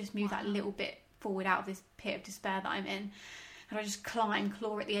do I just move that little bit forward out of this pit of despair that I'm in? And I just claw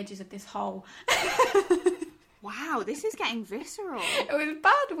at the edges of this hole. Wow, this is getting visceral. It was a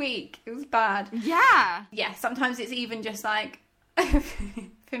bad week. It was bad. Yeah. Yeah, sometimes it's even just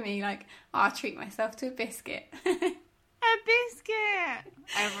for me, I treat myself to a biscuit. A biscuit!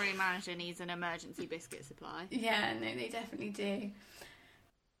 Every manager needs an emergency biscuit supply. Yeah, no, they definitely do.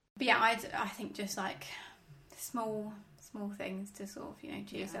 But yeah, I think just small things to sort of,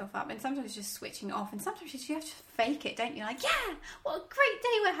 cheer yourself up. And sometimes just switching off, and sometimes you have to fake it, don't you? Yeah, what a great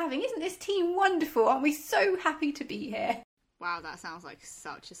day we're having. Isn't this team wonderful? Aren't we so happy to be here? Wow, that sounds like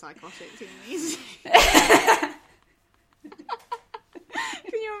such a psychotic team meeting.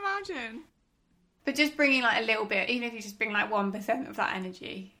 Can you imagine? But just bringing a little bit, even if you just bring 1% of that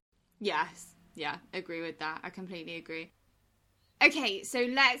energy. Yes. Yeah, agree with that. I completely agree. Okay, so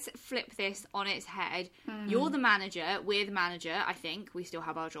let's flip this on its head. You're the manager, we're the manager, I think. We still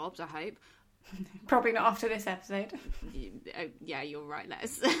have our jobs, I hope. Probably not after this episode. Yeah, you're right.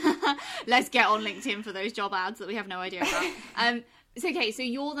 Let's get on LinkedIn for those job ads that we have no idea about. So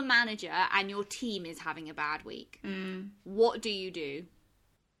you're the manager and your team is having a bad week. What do you do?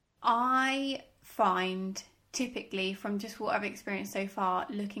 I find, typically, from just what I've experienced so far,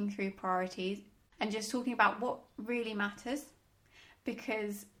 looking through priorities and just talking about what really matters.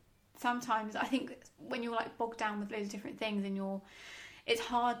 Because sometimes I think when you're like bogged down with loads of different things and it's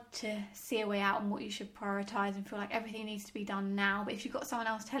hard to see a way out on what you should prioritise and feel like everything needs to be done now. But if you've got someone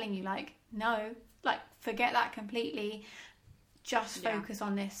else telling you, like, no, like, forget that completely, just focus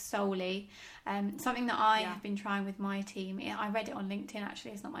on this solely. Something that I have been trying with my team, I read it on LinkedIn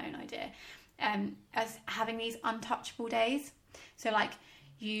actually, it's not my own idea, as having these untouchable days. So like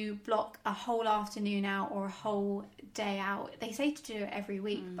you block a whole afternoon out or a whole day out. They say to do it every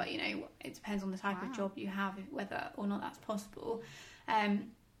week, but you know, it depends on the type of job you have, whether or not that's possible.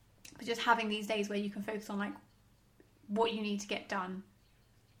 But just having these days where you can focus on like what you need to get done.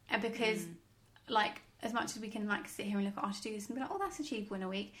 And because like, as much as we can like sit here and look at our to-dos and be like, oh, that's achievable in a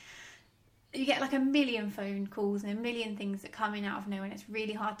week, you get like a million phone calls and a million things that come in out of nowhere, and it's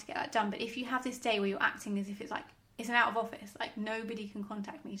really hard to get that done. But if you have this day where you're acting as if it's like, it's an out of office, like nobody can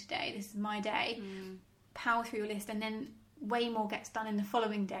contact me today, this is my day, power through your list, and then way more gets done in the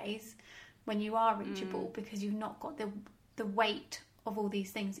following days when you are reachable, because you've not got the weight of all these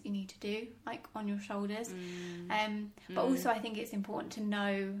things that you need to do like on your shoulders. But also I think it's important to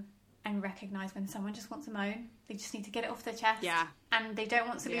know and recognise when someone just wants a moan. They just need to get it off their chest. Yeah. And they don't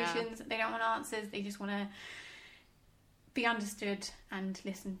want solutions. Yeah. They don't want answers. They just want to be understood and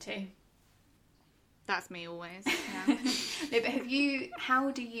listened to. That's me always. Yeah. No, but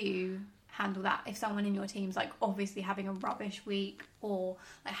how do you handle that if someone in your team's like obviously having a rubbish week, or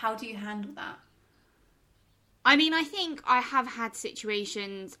like how do you handle that? I mean, I think I have had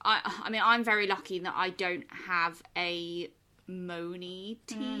situations. I mean, I'm very lucky that I don't have a moany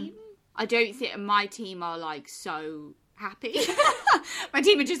team. I don't think my team are like so happy. My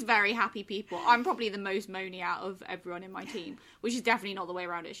team are just very happy people. I'm probably the most moany out of everyone in my team, which is definitely not the way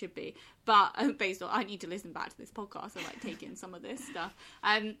around it should be. But based on, I need to listen back to this podcast and like take in some of this stuff.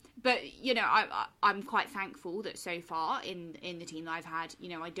 But you know, I'm quite thankful that so far in the team that I've had, you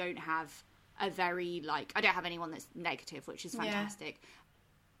know, I don't have a very like, I don't have anyone that's negative, which is fantastic. Yeah.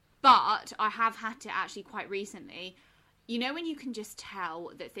 But I have had to actually quite recently, you know, when you can just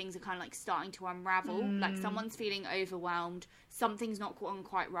tell that things are kind of like starting to unravel, like someone's feeling overwhelmed, something's not going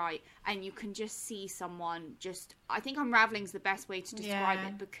quite right, and you can just see someone just, I think unraveling is the best way to describe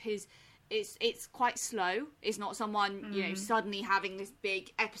it, because it's quite slow. It's not someone, you know, suddenly having this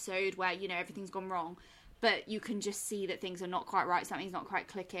big episode where, you know, everything's gone wrong, but you can just see that things are not quite right, something's not quite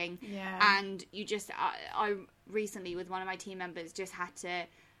clicking. Yeah. And you just, I recently with one of my team members just had to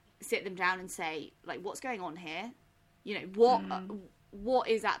sit them down and say, like, what's going on here? You know, what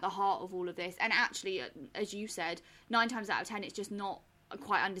is at the heart of all of this? And actually, as you said, 9 times out of 10, it's just not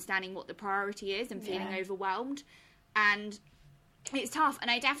quite understanding what the priority is and feeling overwhelmed. And it's tough. And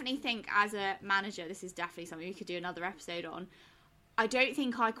I definitely think as a manager, this is definitely something we could do another episode on. I don't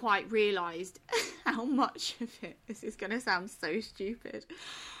think I quite realised how much of it, this is going to sound so stupid,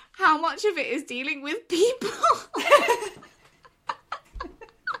 how much of it is dealing with people.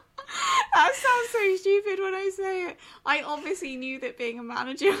 That sounds so stupid when I say it. I obviously knew that being a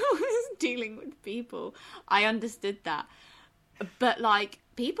manager was dealing with people. I understood that. But, like,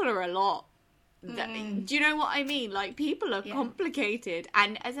 people are a lot. Do you know what I mean? Like, people are complicated.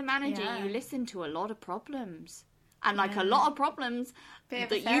 And as a manager, you listen to a lot of problems. And, like, a lot of problems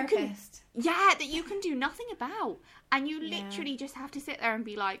that you can... Yeah, that you can do nothing about. And you literally just have to sit there and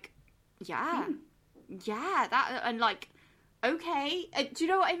be like, that... And, like... Okay, do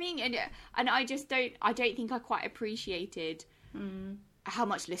you know what I mean? And I just don't think I quite appreciated how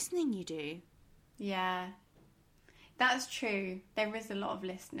much listening you do. Yeah, that's true. There is a lot of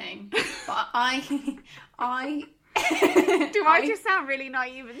listening, but I do I just sound really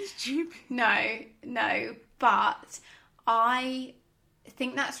naive and stupid? No, but I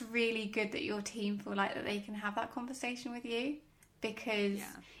think that's really good that your team feel like that they can have that conversation with you. Because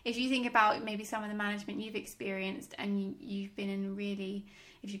if you think about maybe some of the management you've experienced and you've been in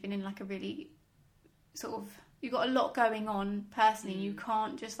if you've been in like a really sort of, you've got a lot going on personally, you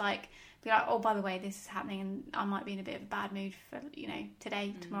can't just like be like, oh, by the way, this is happening and I might be in a bit of a bad mood for, you know,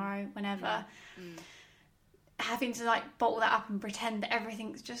 today, tomorrow, whenever. Having to like bottle that up and pretend that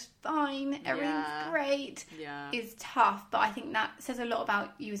everything's just fine, everything's great is tough. But I think that says a lot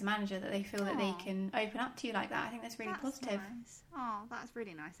about you as a manager, that they feel that they can open up to you like that. I think that's really positive. Nice. Oh, that's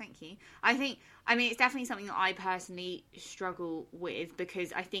really nice. Thank you. I mean, it's definitely something that I personally struggle with,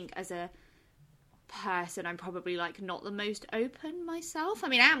 because I think as a person, I'm probably like not the most open myself. I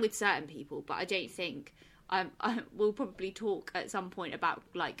mean, I am with certain people, but I don't think I will probably talk at some point about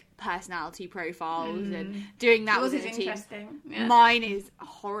like personality profiles and doing that with a team. Interesting. Yeah. Mine is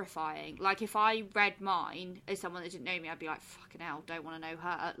horrifying. Like if I read mine as someone that didn't know me, I'd be like, fucking hell, don't want to know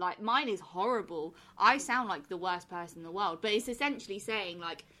her. Like mine is horrible. I sound like the worst person in the world, but it's essentially saying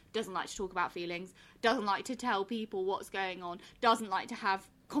like, doesn't like to talk about feelings, doesn't like to tell people what's going on, doesn't like to have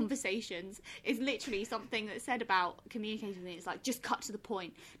conversations. Is literally something that's said about communicating. It's like, just cut to the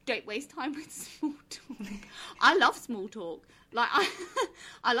point, don't waste time with small talk. I love small talk. Like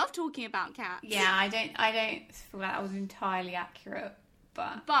I love talking about cats. Yeah, I don't feel like that was entirely accurate,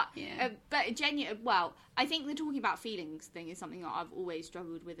 but yeah. But genuine. Well, I think the talking about feelings thing is something that I've always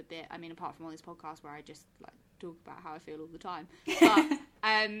struggled with a bit. I mean, apart from all this podcast where I just like talk about how I feel all the time,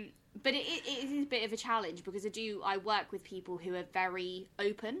 but it is a bit of a challenge because I work with people who are very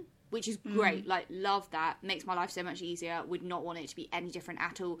open, which is great. Like, love that. Makes my life so much easier. Would not want it to be any different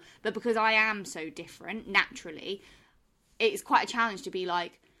at all. But because I am so different naturally, it's quite a challenge to be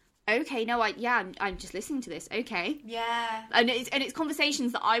like, okay, no, I'm just listening to this. Okay, yeah, and it's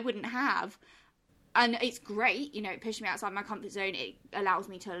conversations that I wouldn't have. And it's great, you know, it pushes me outside my comfort zone. It allows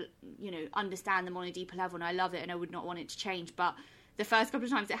me to, you know, understand them on a deeper level, and I love it, and I would not want it to change. But the first couple of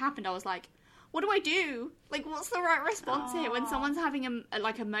times it happened, I was like, what do I do? Like, what's the right response here? When someone's having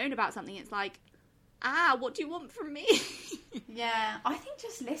a moan about something, it's like, what do you want from me? Yeah, I think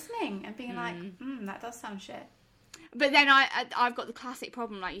just listening and being like, that does sound shit. But then I've got the classic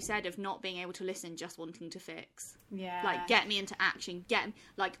problem, like you said, of not being able to listen, just wanting to fix. Yeah. Like, get me into action.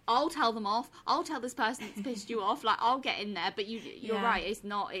 Like, I'll tell them off. I'll tell this person that's pissed you off. Like, I'll get in there. But you're right. It's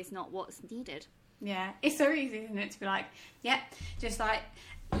not what's needed. Yeah. It's so easy, isn't it, to be like, just like,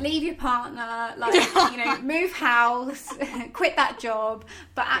 leave your partner, like, you know, move house, quit that job.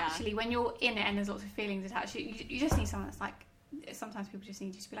 But actually, when you're in it and there's lots of feelings attached, you just need someone that's like, sometimes people just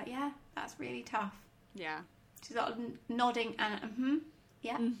need you to be like, yeah, that's really tough. Yeah. She's sort of nodding and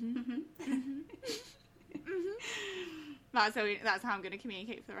yeah. That's how I'm going to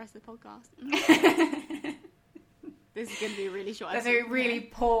communicate for the rest of the podcast. This is going to be a really short episode. That's a really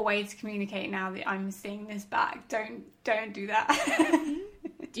poor way to communicate now that I'm seeing this back. Don't do that.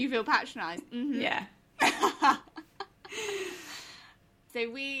 Do you feel patronised? Yeah. So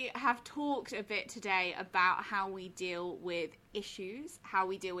we have talked a bit today about how we deal with issues, how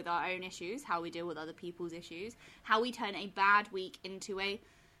we deal with our own issues, how we deal with other people's issues, how we turn a bad week into a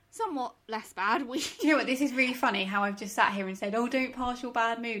somewhat less bad week. You know what, this is really funny how I've just sat here and said, don't pass your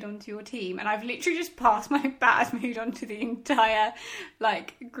bad mood onto your team, and I've literally just passed my bad mood onto the entire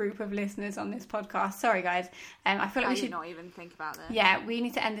group of listeners on this podcast. Sorry guys. I feel like we should not even think about this. Yeah, we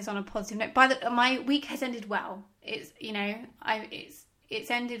need to end this on a positive note. My week has ended well. It's, you know, it's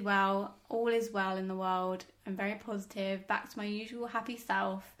ended well. All is well in the world. I'm very positive. Back to my usual happy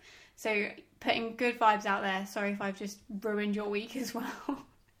self. So putting good vibes out there. Sorry if I've just ruined your week as well.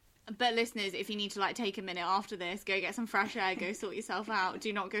 But listeners, if you need to take a minute after this, go get some fresh air, go sort yourself out.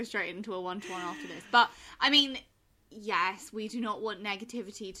 Do not go straight into a one-to-one after this. But I mean, yes, we do not want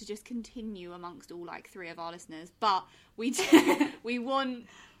negativity to just continue amongst all 3 of our listeners. But we do. we want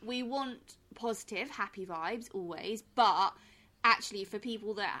positive, happy vibes always. But actually, for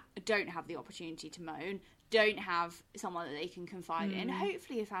people that don't have the opportunity to moan, don't have someone that they can confide in,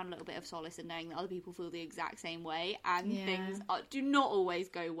 hopefully you found a little bit of solace in knowing that other people feel the exact same way, and things do not always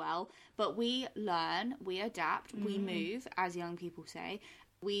go well, but we learn, we adapt, we move, as young people say.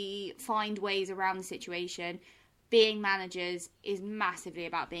 We find ways around the situation. Being managers is massively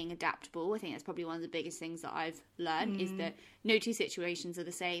about being adaptable. I think that's probably one of the biggest things that I've learned, is that no two situations are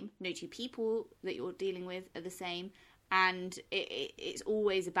the same, no two people that you're dealing with are the same. And it's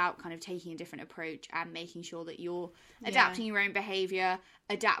always about kind of taking a different approach and making sure that you're adapting your own behaviour,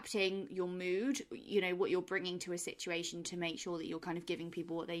 adapting your mood, you know, what you're bringing to a situation to make sure that you're kind of giving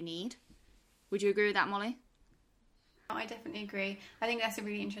people what they need. Would you agree with that, Molly? I definitely agree. I think that's a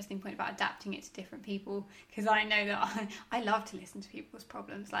really interesting point about adapting it to different people, because I know that I love to listen to people's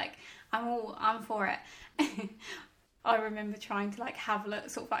problems. I'm for it. I remember trying to have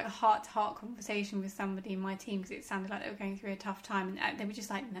a heart-to-heart conversation with somebody in my team because it sounded like they were going through a tough time, and they were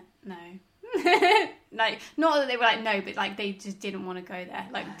just like, no. Not that they were like no, but they just didn't want to go there,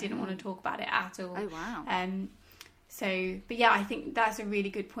 didn't want to talk about it at all. Oh wow. But yeah, I think that's a really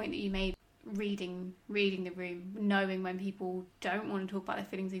good point that you made. Reading the room, knowing when people don't want to talk about their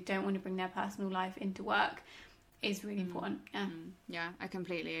feelings, they don't want to bring their personal life into work, is really important. Yeah. Yeah, I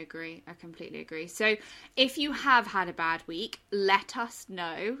completely agree. So if you have had a bad week, let us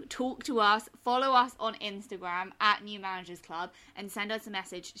know. Talk to us. Follow us on Instagram at New Managers Club and send us a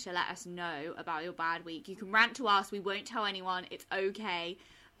message to let us know about your bad week. You can rant to us. We won't tell anyone. It's okay.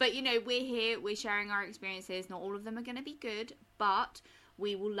 But, you know, we're here. We're sharing our experiences. Not all of them are going to be good, but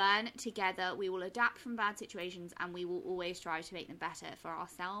we will learn together, we will adapt from bad situations, and we will always strive to make them better for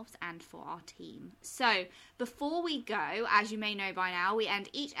ourselves and for our team. So, before we go, as you may know by now, we end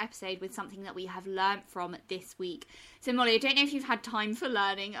each episode with something that we have learnt from this week. So, Molly, I don't know if you've had time for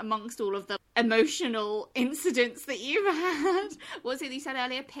learning amongst all of the emotional incidents that you've had. What was it that you said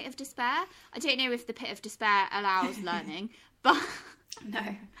earlier? Pit of despair? I don't know if the pit of despair allows learning, but...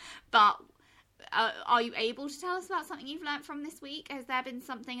 No. But... are you able to tell us about something you've learnt from this week? Has there been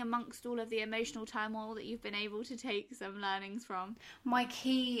something amongst all of the emotional turmoil that you've been able to take some learnings from? My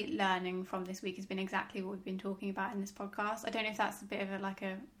key learning from this week has been exactly what we've been talking about in this podcast. I don't know if that's a bit of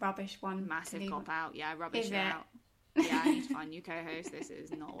a rubbish one. Massive cop out. Yeah, rubbish Is it? out. Yeah, I need to find new co-host. This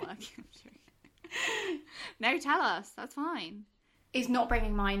is not working. No, tell us. That's fine. Is not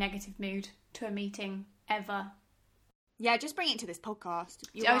bringing my negative mood to a meeting ever. Yeah, just bring it to this podcast.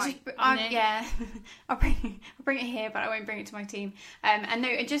 Yeah, I'll bring it here, but I won't bring it to my team. And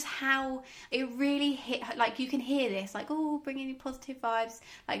no, just how it really hit. Like, you can hear this, like, oh, bringing you positive vibes,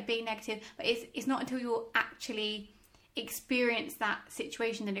 like being negative, but it's not until you actually experience that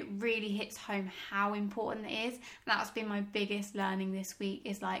situation that it really hits home how important it is. And that's been my biggest learning this week.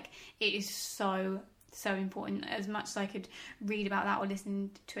 Is like, it is so important. As much as I could read about that or listen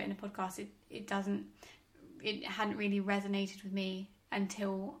to it in a podcast, it hadn't really resonated with me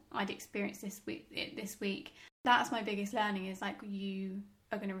until I'd experienced this week. That's my biggest learning, is like, you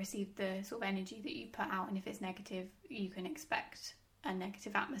are going to receive the sort of energy that you put out, and if it's negative, you can expect a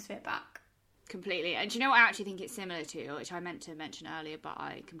negative atmosphere back. Completely. And do you know what I actually think it's similar to, which I meant to mention earlier but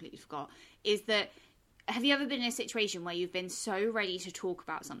I completely forgot, is that, have you ever been in a situation where you've been so ready to talk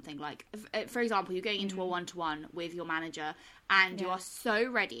about something? Like, for example, you're going into a one-to-one with your manager and you are so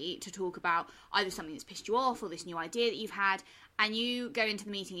ready to talk about either something that's pissed you off or this new idea that you've had, and you go into the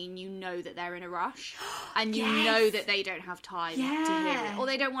meeting and you know that they're in a rush and you know that they don't have time to hear it, or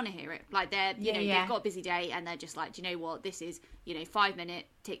they don't want to hear it. Like, they're, they've got a busy day and they're just like, do you know what? This is, 5-minute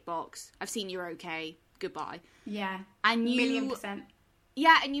tick box. I've seen you're okay. Goodbye. Yeah. And you... 1,000,000%.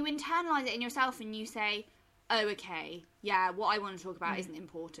 Yeah, and you internalise it in yourself and you say, oh, okay, yeah, what I want to talk about isn't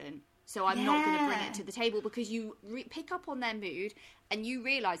important, so I'm not going to bring it to the table, because you pick up on their mood and you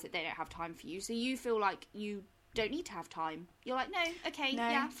realise that they don't have time for you, so you feel like you don't need to have time. You're like, no, okay,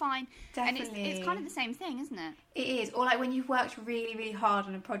 yeah, fine. Definitely. And it's kind of the same thing, isn't it? It is. Or like when you've worked really, really hard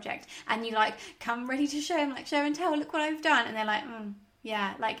on a project and you like come ready to show them, like, show and tell, look what I've done, and they're like,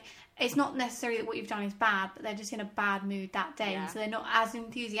 yeah, like, it's not necessarily that what you've done is bad, but they're just in a bad mood that day, and so they're not as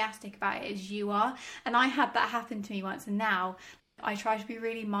enthusiastic about it as you are. And I had that happen to me once, and now I try to be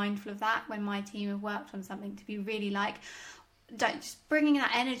really mindful of that when my team have worked on something, to be really like, just bringing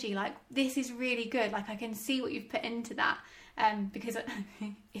that energy, like, this is really good, like, I can see what you've put into that, because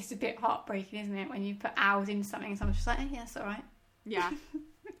it's a bit heartbreaking, isn't it, when you put hours into something and someone's just like, oh, yeah, that's all right. Yeah.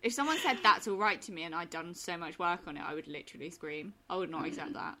 If someone said that's all right to me and I'd done so much work on it, I would literally scream. I would not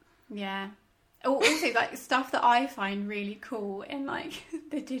accept that. Yeah. Also, like, stuff that I find really cool in, like,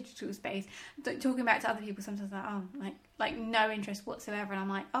 the digital space, talking about it to other people, sometimes like, oh, like no interest whatsoever, and I'm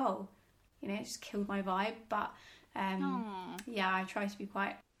like, oh, it just killed my vibe. But yeah, I try to be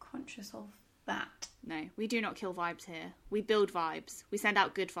quite conscious of that. No, we do not kill vibes here. We build vibes. We send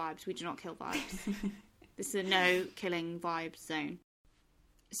out good vibes. We do not kill vibes. This is a no killing vibes zone.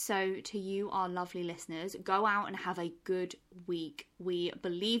 So to you, our lovely listeners, go out and have a good week. We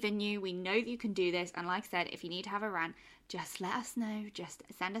believe in you. We know that you can do this. And like I said, if you need to have a rant, just let us know. Just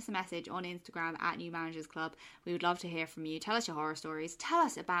send us a message on Instagram at New Managers Club. We would love to hear from you. Tell us your horror stories. Tell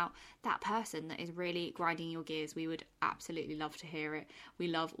us about that person that is really grinding your gears. We would absolutely love to hear it. We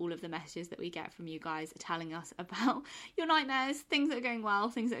love all of the messages that we get from you guys telling us about your nightmares, things that are going well,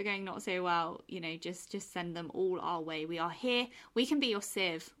 things that are going not so well. Just send them all our way. We are here. We can be your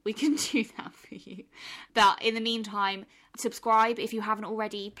sieve. We can do that for you. But in the meantime, subscribe if you haven't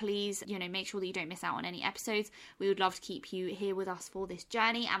already. Please, make sure that you don't miss out on any episodes. We would love to keep you here with us for this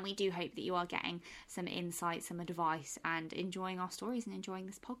journey, and we do hope that you are getting some insight, some advice, and enjoying our stories and enjoying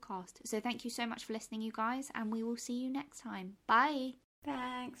this podcast. So thank you so much for listening, you guys, and we will see you next time. Bye.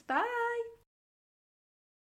 Thanks. Bye.